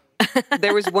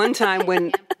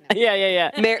when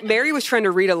Yeah. Mary was trying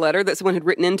to read a letter that someone had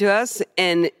written into us,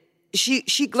 and she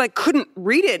couldn't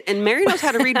read it, and Mary knows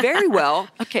how to read very well.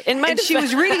 Okay, she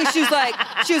was reading, she was like,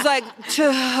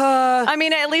 I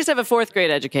mean, I at least have a 4th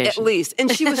grade education. At least. And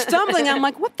she was stumbling. I'm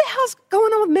like, what the hell's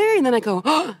going on with Mary? And then I go,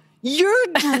 oh, You're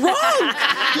drunk.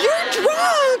 You're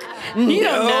drunk. You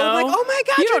don't know. Like, oh my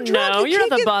God, you you're don't drunk. know. You You're not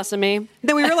can't the get-" boss of me.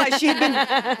 Then we realized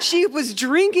she was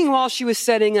drinking while she was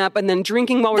setting up, and then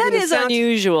drinking while we were That doing is the sound.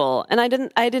 unusual, and I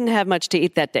didn't have much to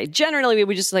eat that day. Generally, we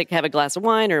would just like have a glass of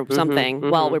wine or something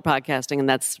while we're podcasting, and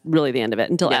that's really the end of it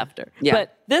until after. Yeah.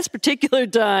 But this particular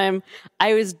time,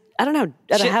 I was, I don't know,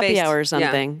 at a happy Shit-faced. hour or Yeah.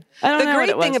 something. I don't The know what great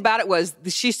it was. thing about it was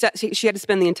she had to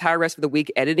spend the entire rest of the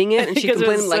week editing it, and she Because it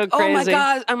was complained so like, "Oh my crazy.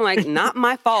 God!" I'm like, "Not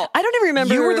my fault. I don't even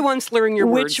remember. You were the one slurring your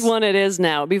which words. one it is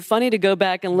now. It'd be funny to go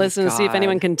back and listen and see if God.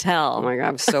 anyone can tell. Oh my God,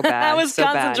 it was so bad. I was so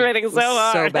bad. concentrating It was so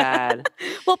hard. So bad.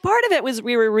 Well, part of it was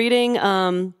we were reading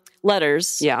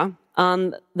letters. Yeah.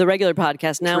 On the regular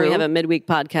podcast. Now we True. have a midweek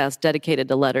podcast dedicated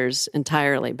to letters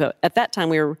entirely. But at that time,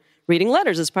 we were reading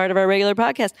letters as part of our regular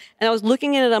podcast. And I was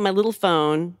looking at it on my little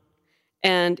phone.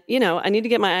 And, you know, I need to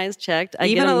get my eyes checked. I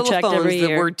Even get on them little checked phones, every the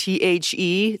year. word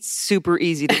THE, it's super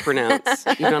easy to pronounce.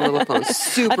 Even on little phones,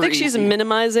 super I think she's easy.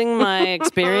 minimizing my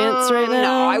experience right now.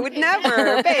 No, I would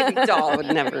never. Baby doll, I would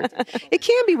never. It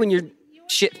can be when you're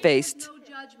shit-faced.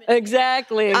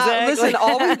 Exactly. Listen,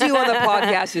 all we do on the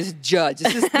podcast is judge.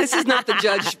 This is not the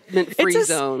judgment-free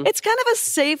zone. It's kind of a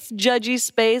safe, judgy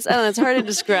space. I don't know. It's hard to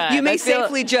describe. You may I feel-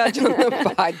 safely judge on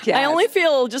the podcast. I only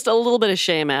feel just a little bit of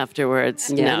shame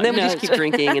afterwards. Yeah, No, and then we no, just keep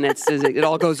drinking, and it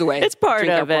all goes away. It's part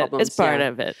Drink our of it. problems, It's part yeah.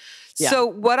 of it. Yeah. So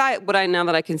what I now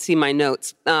that I can see my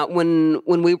notes, when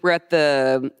we were at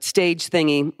the stage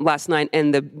thingy last night,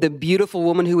 and the beautiful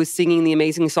woman who was singing the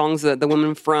amazing songs, the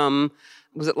woman from,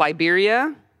 was it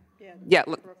Liberia? Yeah.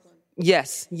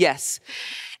 Yes.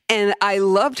 And I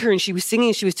loved her, and she was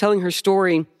singing, she was telling her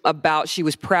story about she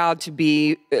was proud to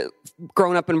be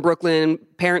grown up in Brooklyn,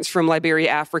 parents from Liberia,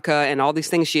 Africa, and all these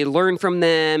things she had learned from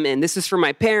them, and this is from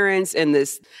my parents, and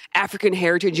this African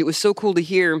heritage. It was so cool to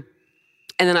hear.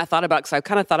 And then I thought about, because I've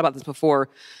kind of thought about this before.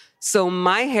 So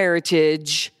my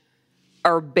heritage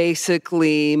are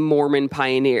basically Mormon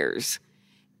pioneers,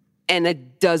 and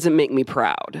it doesn't make me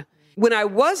proud. When I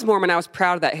was Mormon, I was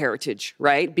proud of that heritage,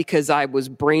 right? Because I was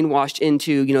brainwashed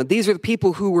into, these are the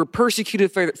people who were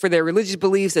persecuted for their religious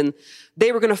beliefs, and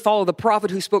they were going to follow the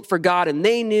prophet who spoke for God, and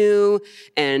they knew,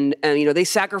 and they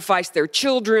sacrificed their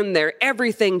children, their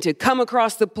everything to come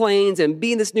across the plains and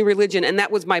be in this new religion. And that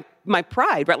was my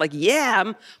pride, right? Like, yeah,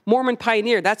 I'm Mormon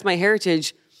pioneer. That's my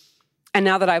heritage. And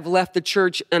now that I've left the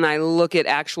church and I look at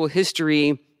actual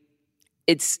history,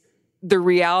 it's the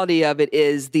reality of it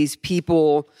is these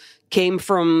people came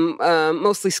from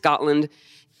mostly Scotland,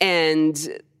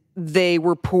 and they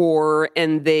were poor,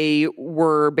 and they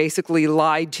were basically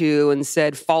lied to and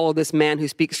said, follow this man who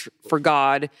speaks for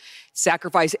God,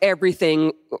 sacrifice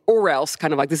everything or else,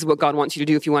 kind of like, this is what God wants you to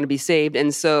do if you want to be saved.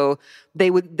 And so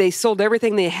they sold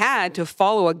everything they had to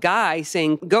follow a guy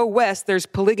saying, go west, there's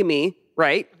polygamy,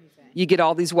 right? You get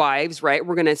all these wives, right?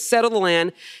 We're going to settle the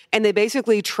land. And they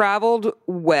basically traveled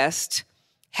west,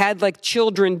 had like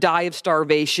children die of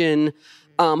starvation,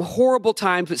 horrible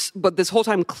times, but this whole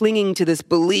time clinging to this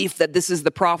belief that this is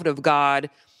the prophet of God,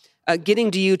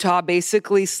 getting to Utah,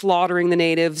 basically slaughtering the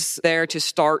natives there to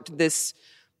start this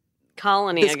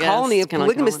colony, I guess. colony of Kinda like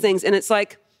polygamous colony. things. And it's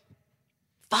like,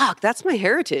 fuck, that's my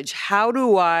heritage. How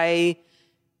do I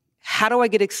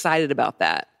get excited about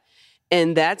that?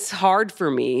 And that's hard for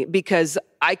me, because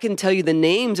I can tell you the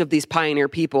names of these pioneer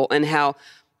people and how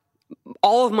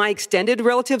all of my extended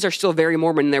relatives are still very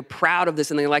Mormon, and they're proud of this,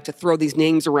 and they like to throw these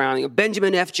names around.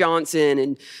 Benjamin F. Johnson,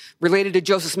 and related to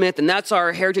Joseph Smith, and that's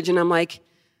our heritage. And I'm like,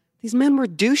 these men were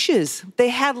douches. They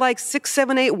had like 6,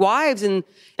 7, 8 wives, and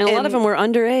And a lot of them were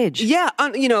underage. yeah,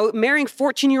 marrying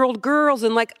 14-year-old girls,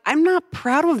 and like, I'm not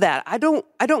proud of that. I don't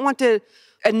want to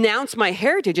announce my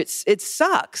heritage. It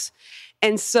sucks,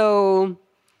 and so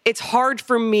it's hard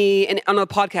for me. And on the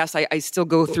podcast, I still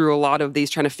go through a lot of these,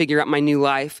 trying to figure out my new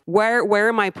life. Where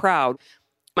am I proud?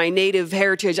 My native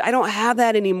heritage, I don't have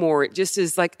that anymore. It just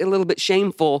is like a little bit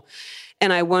shameful,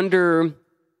 and I wonder,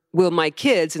 will my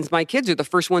kids, since my kids are the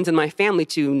first ones in my family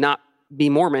to not be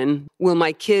Mormon, will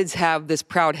my kids have this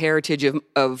proud heritage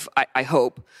of I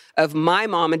hope, of my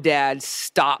mom and dad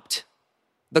stopped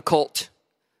the cult,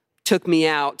 took me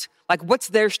out? Like, what's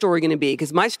their story going to be?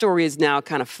 Because my story is now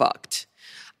kind of fucked.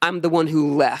 I'm the one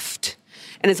who left.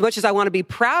 And as much as I want to be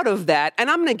proud of that, and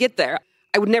I'm going to get there,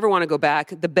 I would never want to go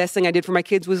back. The best thing I did for my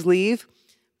kids was leave,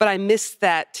 but I miss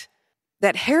that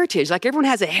heritage. Like, everyone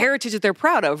has a heritage that they're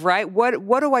proud of, right?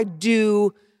 What do I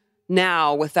do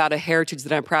now without a heritage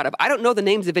that I'm proud of? I don't know the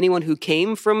names of anyone who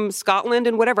came from Scotland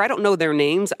and whatever. I don't know their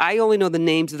names. I only know the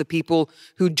names of the people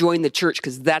who joined the church,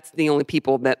 because that's the only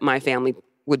people that my family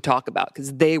would talk about,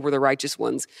 because they were the righteous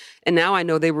ones. And now I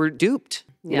know they were duped,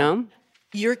 you know?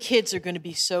 Your kids are going to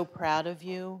be so proud of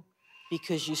you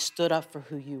because you stood up for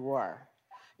who you were.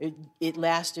 It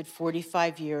lasted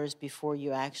 45 years before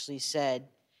you actually said,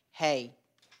 hey,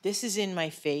 this is in my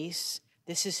face.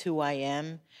 This is who I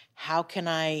am. How can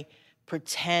I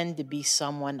pretend to be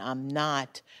someone I'm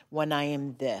not when I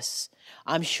am this?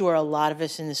 I'm sure a lot of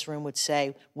us in this room would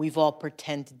say we've all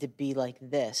pretended to be like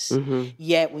this,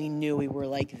 yet we knew we were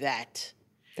like that.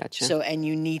 Gotcha. So, and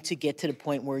you need to get to the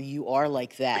point where you are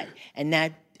like that. And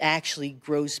that actually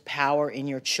grows power in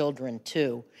your children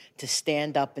too, to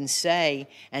stand up and say,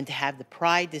 and to have the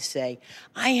pride to say,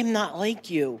 I am not like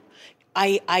you.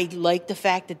 I like the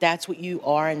fact that that's what you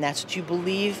are and that's what you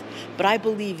believe, but I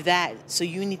believe that. So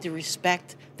you need to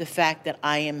respect the fact that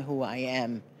I am who I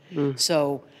am.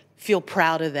 So feel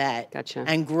proud of that. Gotcha.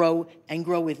 And grow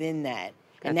within that.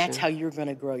 And that's Gotcha. how you're going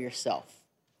to grow yourself.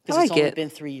 I Because like it's only it. been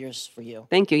 3 years for you.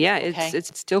 Thank you. Yeah, Okay.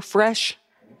 it's still fresh.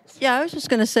 Yeah, I was just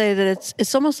going to say that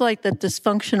it's almost like the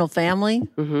dysfunctional family.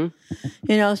 You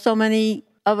know, so many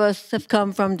of us have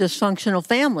come from dysfunctional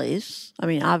families. I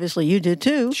mean, obviously you did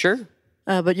too. Sure.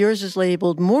 But yours is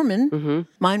labeled Mormon.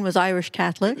 Mine was Irish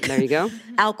Catholic. There you go.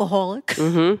 Alcoholic.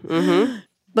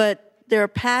 But there are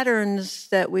patterns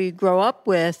that we grow up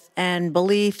with and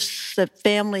beliefs that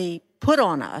family put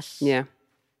on us Yeah.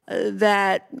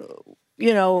 that,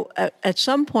 you know, at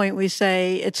some point we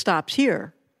say it stops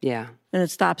here Yeah. and it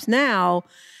stops now,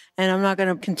 and I'm not going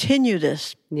to continue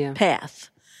this Yeah. path.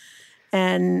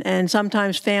 And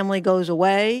sometimes family goes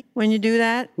away when you do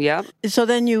that. Yep. So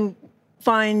then you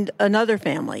find another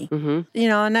family, you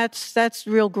know, and that's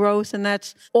real growth, and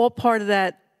that's all part of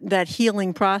that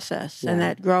healing process and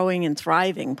that growing and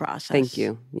thriving process. Thank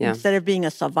you. Yeah. Instead of being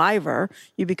a survivor,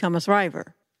 you become a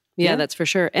thriver. Yeah, that's for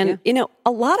sure. And, you know,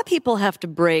 a lot of people have to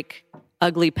break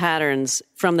ugly patterns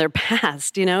from their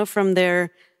past, you know, from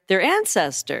their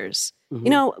ancestors. You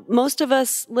know, most of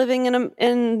us living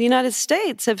in the United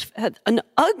States have had an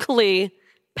ugly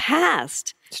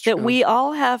past that we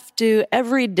all have to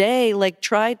every day, like,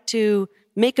 try to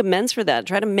make amends for that,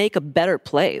 try to make a better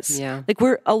place. Yeah. Like,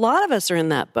 a lot of us are in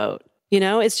that boat. You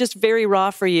know, it's just very raw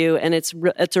for you. And it's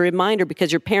a reminder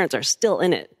because your parents are still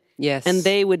in it. Yes. And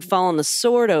they would fall on the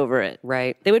sword over it.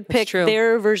 Right. They would That's pick true.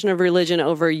 their version of religion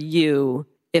over you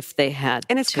if they had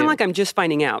And it's to. kind of like I'm just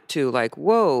finding out too, like,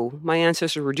 whoa, my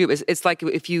ancestors were Jewish. It's like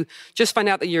if you just find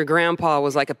out that your grandpa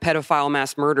was like a pedophile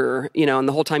mass murderer, you know, and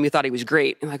the whole time you thought he was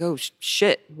great. And like, oh,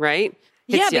 shit, right?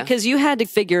 Yeah, Hits ya. because you had to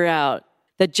figure out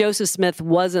that Joseph Smith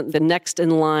wasn't the next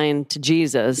in line to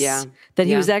Jesus. Yeah. That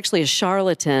he Yeah. was actually a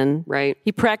charlatan. Right.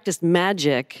 He practiced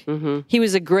magic. He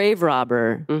was a grave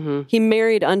robber. He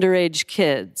married underage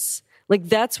kids. Like,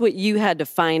 that's what you had to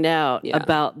find out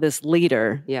about this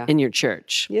leader in your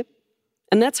church. Yep.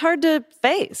 And that's hard to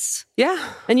face. Yeah.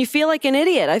 And you feel like an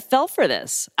idiot. I fell for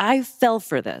this.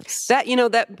 That, you know,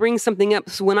 that brings something up.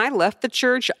 So when I left the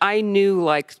church, I knew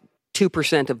like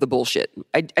 2% of the bullshit.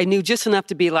 I knew just enough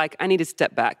to be like, I need to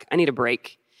step back. I need a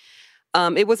break.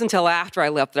 It wasn't until after I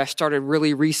left that I started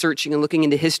really researching and looking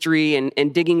into history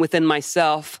and digging within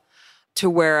myself to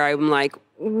where I'm like,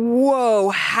 whoa,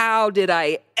 how did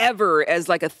I ever, as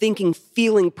like a thinking,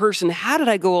 feeling person, how did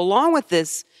I go along with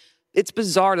this? It's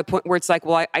bizarre to the point where it's like,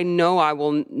 well, I know I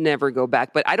will never go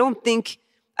back, but I don't think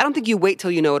you wait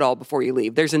till you know it all before you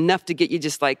leave. There's enough to get you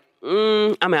just like,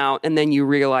 I'm out, and then you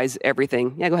realize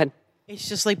everything. Yeah, go ahead. It's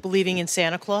just like believing in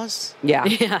Santa Claus.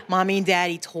 Yeah. Mommy and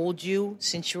Daddy told you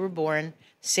since you were born,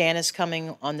 Santa's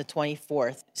coming on the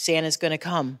 24th. Santa's going to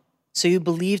come. So you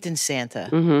believed in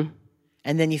Santa.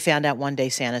 And then you found out one day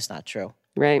Santa's not true.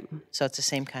 Right. So it's the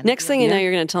same kind Next of thing you know,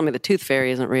 you're going to tell me the tooth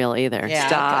fairy isn't real either. Yeah,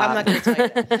 Stop. I'm not going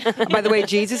to tell you. By the way,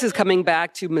 Jesus is coming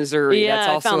back to Missouri. Yeah, That's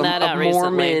I also found that out a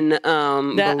Mormon I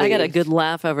got a belief. good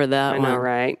laugh over that I one. know,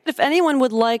 right? If anyone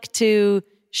would like to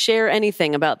share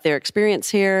anything about their experience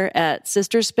here at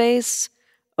Sister Space,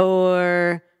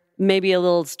 or maybe a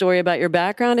little story about your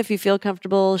background, if you feel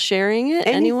comfortable sharing it,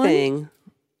 anyone? Anything.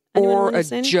 Anyone Or wanna a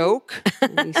say anything? joke.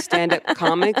 Any stand-up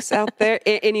comics out there.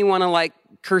 Anyone to like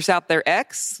curse out their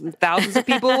ex? Thousands of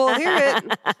people will hear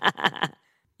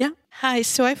it. Hi.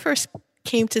 So I first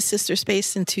came to Sister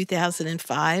Space in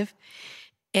 2005,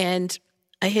 and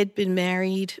I had been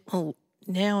married. Well,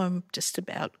 now I'm just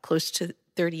about close to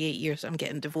 38 years. I'm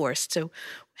getting divorced. So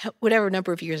whatever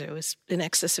number of years, I was in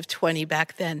excess of 20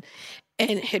 back then,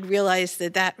 and had realized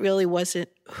that that really wasn't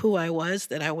who I was,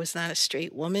 that I was not a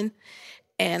straight woman.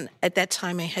 And at that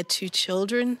time, I had 2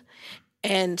 children.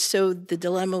 And so the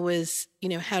dilemma was, you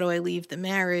know, how do I leave the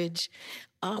marriage?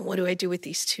 What do I do with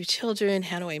these 2 children?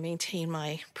 How do I maintain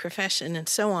my profession and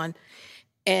so on?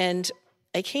 And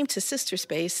I came to Sister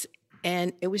Space,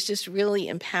 and it was just really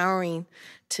empowering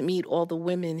to meet all the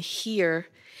women here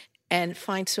and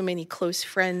find so many close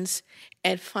friends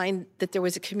and find that there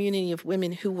was a community of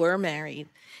women who were married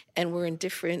and were in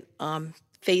different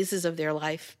phases of their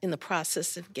life in the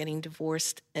process of getting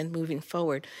divorced and moving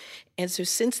forward. And so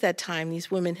since that time,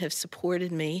 these women have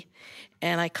supported me,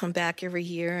 and I come back every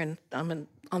year, and I'm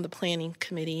on the planning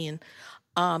committee,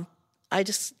 and I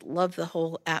just love the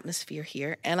whole atmosphere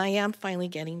here. And I am finally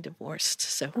getting divorced.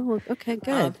 So, Oh, okay,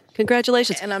 good.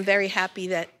 Congratulations. and I'm very happy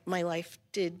that my life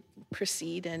did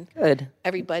proceed, and Good.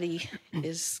 everybody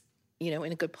is, in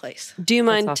a good place. Do you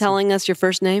mind awesome. telling us your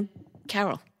first name?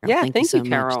 Carol. Yeah, Thank thank so you,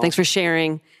 much. Carol. Thanks for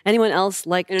sharing. Anyone else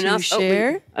like to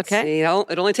share? Okay. See,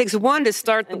 it only takes one to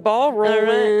start the ball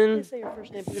rolling.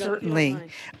 Certainly.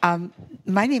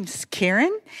 My name's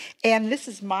Karen, and this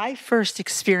is my first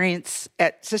experience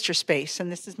at Sister Space,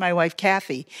 and this is my wife,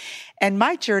 Kathy. And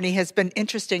my journey has been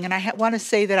interesting, and I want to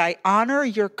say that I honor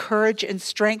your courage and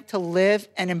strength to live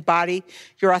and embody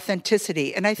your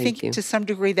authenticity. And I think you. to some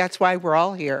degree that's why we're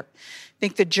all here. I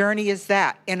think the journey is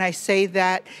that. And I say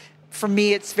that for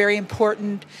me, it's very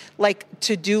important, like,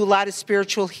 to do a lot of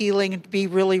spiritual healing and to be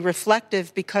really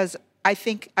reflective, because I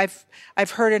think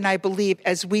I've heard and I believe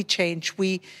as we change,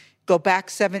 we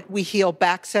heal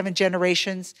back 7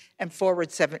 generations and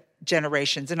forward 7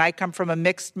 generations. And I come from a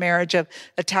mixed marriage of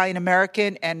Italian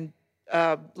American and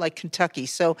like Kentucky.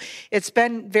 So it's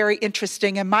been very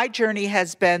interesting. And my journey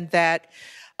has been that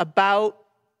about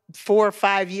 4 or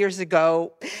 5 years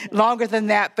ago, longer than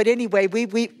that. But anyway,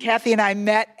 we Kathy and I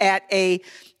met at a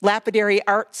lapidary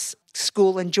arts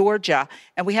school in Georgia,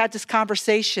 and we had this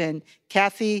conversation.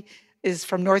 Kathy is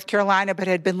from North Carolina, but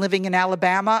had been living in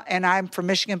Alabama, and I'm from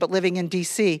Michigan, but living in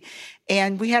D.C.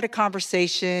 And we had a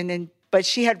conversation, but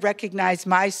she had recognized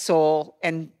my soul,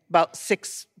 and about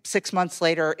six months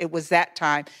later, it was that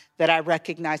time that I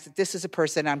recognized that this is a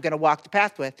person I'm going to walk the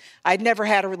path with. I'd never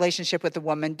had a relationship with a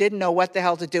woman, didn't know what the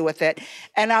hell to do with it.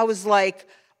 And I was like,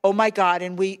 oh my God.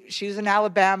 And she was in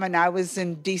Alabama and I was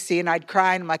in DC, and I'd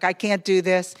cry and I'm like, I can't do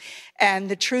this. And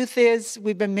the truth is,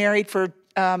 we've been married for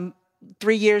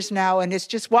 3 years now, and it's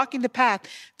just walking the path.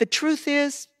 The truth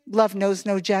is, love knows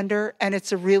no gender, and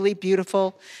it's a really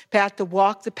beautiful path to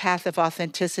walk the path of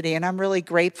authenticity. And I'm really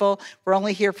grateful. We're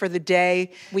only here for the day.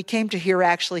 We came to hear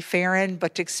actually Farron,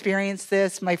 but to experience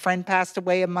this, my friend passed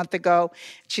away a month ago.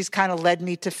 She's kind of led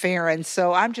me to Farron.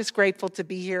 So I'm just grateful to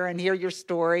be here and hear your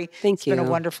story. Thank you. It's been a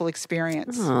wonderful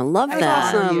experience. Oh, love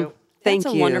that. honor you. Thank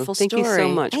That's a you. wonderful Thank you so story.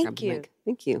 much. Thank Grandpa you. Mike.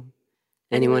 Thank you.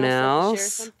 Anyone else like to share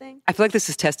else? something? I feel like this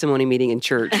is testimony meeting in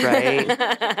church,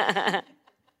 right?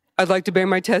 I'd like to bear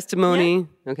my testimony.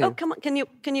 Okay. Oh, come on. Can you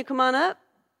come on up?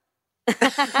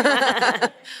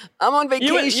 I'm on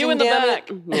vacation. you in the damn back.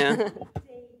 it. Yeah.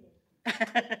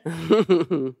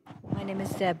 My name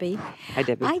is Debbie. Hi,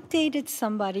 Debbie. I dated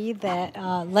somebody that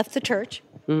left the church.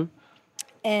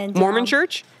 And Mormon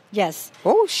church? Yes.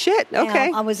 Oh, shit.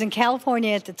 Okay. I was in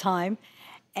California at the time,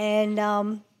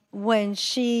 and when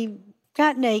she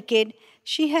got naked,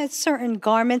 she had certain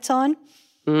garments on.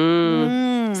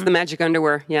 It's the magic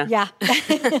underwear. Yeah. Yeah.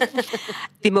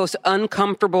 The most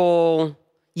uncomfortable,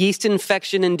 yeast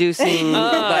infection inducing,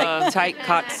 like tight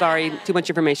cot. Sorry, too much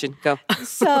information. Go.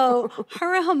 So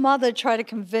her and her mother tried to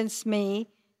convince me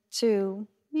to,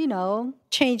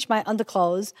 change my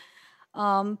underclothes.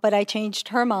 But I changed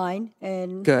her mind,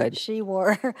 and Good. she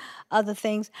wore other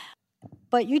things.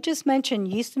 But you just mentioned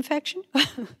yeast infection.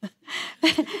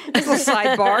 Little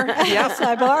sidebar. Yep.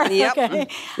 Sidebar. Yep. Okay.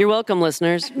 You're welcome,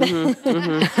 listeners.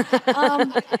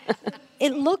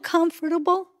 It looked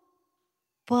comfortable,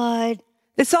 but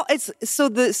It's so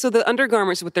the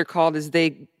undergarments, what they're called, is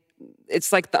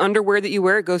it's like the underwear that you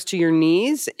wear. It goes to your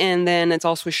knees, and then it's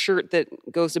also a shirt that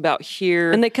goes about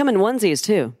here. And they come in onesies,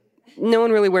 too. No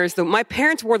one really wears them. My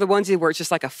parents wore the onesie where it's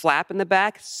just like a flap in the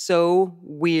back. So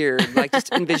weird. Like,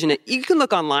 just envision it. You can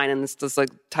look online and just like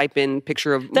type in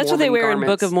picture of That's what they Mormon wear garments. in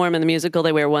Book of Mormon, the musical.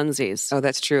 They wear onesies. Oh,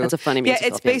 that's true. That's a funny musical. Yeah,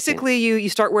 it's if you haven't seen it. basically you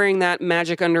start wearing that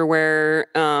magic underwear.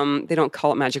 They don't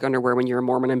call it magic underwear when you're a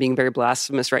Mormon. I'm being very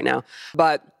blasphemous right now.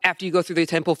 But after you go through the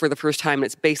temple for the first time,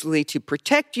 it's basically to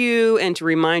protect you and to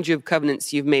remind you of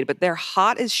covenants you've made. But they're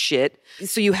hot as shit.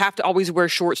 So you have to always wear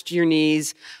shorts to your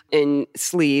knees and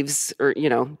sleeves, or,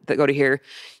 that go to here.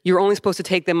 You're only supposed to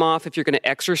take them off if you're going to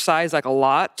exercise like a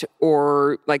lot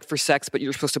or like for sex, but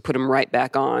you're supposed to put them right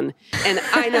back on. And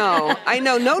I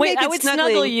know, no Wait, naked I would snuggling.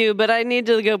 snuggle you, but I need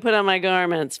to go put on my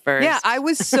garments first. Yeah, I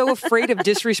was so afraid of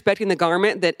disrespecting the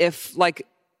garment that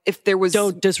if there was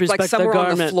Don't disrespect like somewhere the on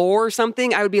the garment. floor or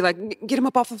something, I would be like, get him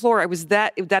up off the floor. I was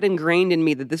that ingrained in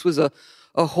me that this was a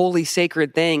holy,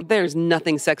 sacred thing. There's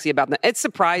nothing sexy about that. It's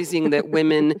surprising that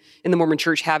women in the Mormon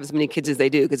church have as many kids as they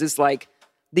do, because it's like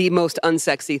the most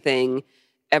unsexy thing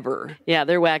ever. Yeah,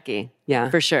 they're wacky. Yeah.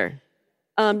 For sure.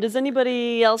 Does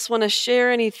anybody else want to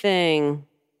share anything?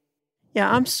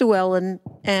 Yeah, I'm Sue Ellen,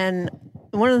 and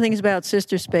one of the things about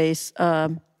Sister Space,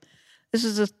 this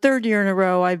is the third year in a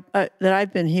row that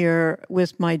I've been here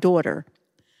with my daughter.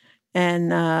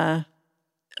 And I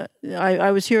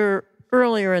was here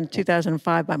earlier in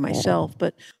 2005 by myself,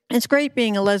 but it's great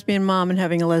being a lesbian mom and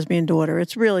having a lesbian daughter.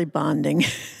 It's really bonding.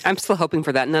 I'm still hoping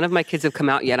for that. None of my kids have come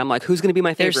out yet. I'm like, who's going to be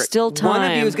my favorite? There's still time.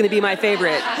 One of you is going to be my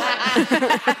favorite.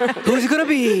 Who's it going to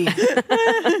be?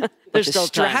 There's still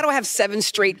time. How do I have 7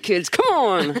 straight kids? Come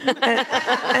on.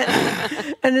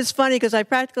 And it's funny because I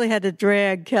practically had to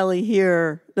drag Kelly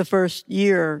here the first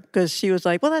year because she was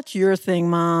like, well, that's your thing,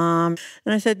 Mom.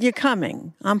 And I said, you're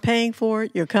coming. I'm paying for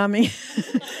it. You're coming.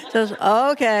 She goes,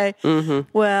 okay. Mm-hmm.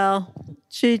 Well,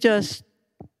 she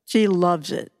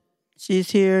loves it.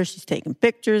 She's here. She's taking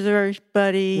pictures of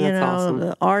everybody, That's awesome.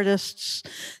 the artists,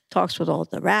 talks with all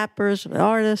the rappers, the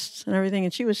artists and everything.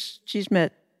 And she's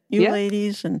met you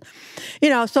ladies. And,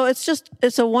 so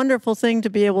it's a wonderful thing to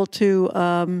be able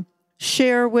to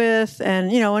share with.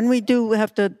 And, and we do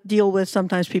have to deal with,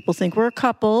 sometimes people think we're a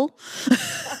couple.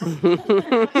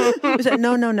 We said,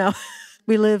 no.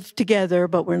 We live together,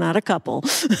 but we're not a couple.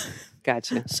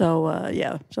 Gotcha. So,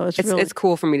 so it's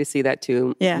cool for me to see that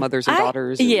too. Yeah. Mothers and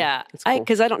daughters. And it's cool.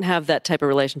 Because I don't have that type of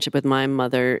relationship with my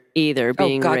mother either,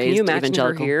 being raised can you imagine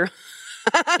evangelical. her here?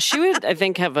 She would, I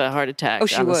think, have a heart attack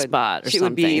she on the would. spot or She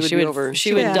something. would be over.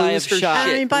 She would die of lose her shock.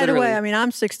 shit. by the way, literally. I'm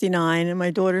 69 and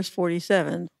my daughter's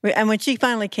 47. And when she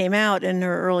finally came out in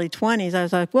her early 20s, I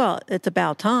was like, well, it's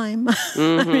about time. I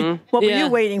mean, what were you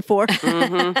waiting for?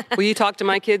 Will you talk to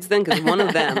my kids then? Because one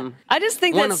of them. I just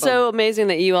think One that's of them. so amazing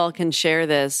that you all can share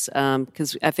this,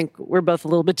 because I think we're both a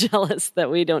little bit jealous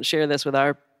that we don't share this with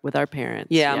our parents.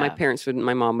 Yeah, my parents wouldn't.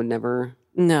 My mom would never.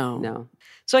 No.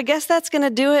 So I guess that's going to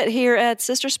do it here at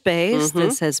Sister Space.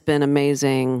 This has been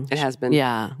amazing. It has been.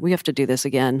 Yeah, we have to do this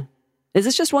again. Is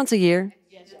this just once a year?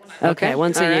 Okay,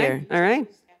 once a year. All right.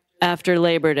 After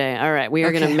Labor Day. All right, we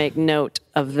are going to make note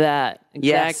of that.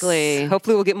 Exactly. Yes.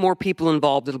 Hopefully we'll get more people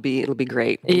involved. It'll be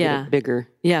great. We'll get it bigger.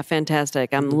 Yeah,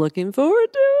 fantastic. I'm looking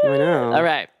forward to it. I know. All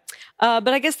right. But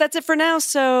I guess that's it for now.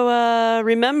 So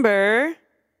remember,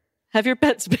 have your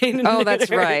pet spayed and Oh, that's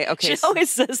neutered. right. Okay. She always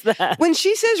says that. When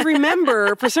she says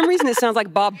remember, for some reason it sounds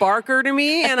like Bob Barker to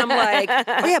me. And I'm like,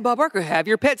 oh yeah, Bob Barker, have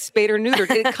your pet spayed or neutered.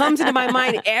 It comes into my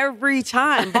mind every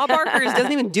time. Bob Barker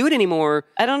doesn't even do it anymore.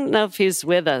 I don't know if he's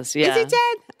with us. Yeah. Is he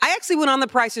dead? I actually went on The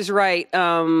Price is Right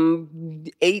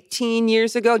 18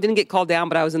 years ago. Didn't get called down,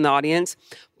 but I was in the audience.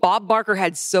 Bob Barker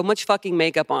had so much fucking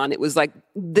makeup on. It was like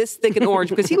this thick and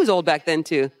orange because he was old back then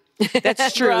too.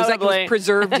 That's true. It was like it was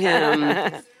preserved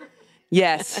him.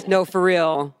 Yes. No, for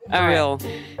real. For real.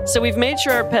 So we've made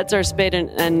sure our pets are spayed and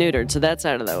neutered, so that's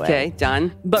out of the way. Okay,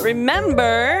 done. But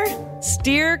remember,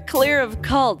 steer clear of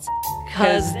cults,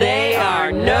 because they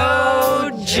are no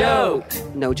joke.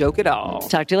 No joke at all.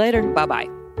 Talk to you later. Bye-bye.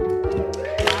 And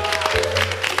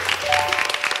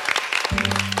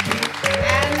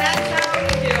that's how we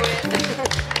do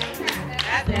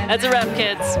it. That's a wrap,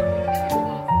 kids.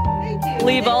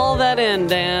 Leave all that in,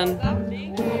 Dan.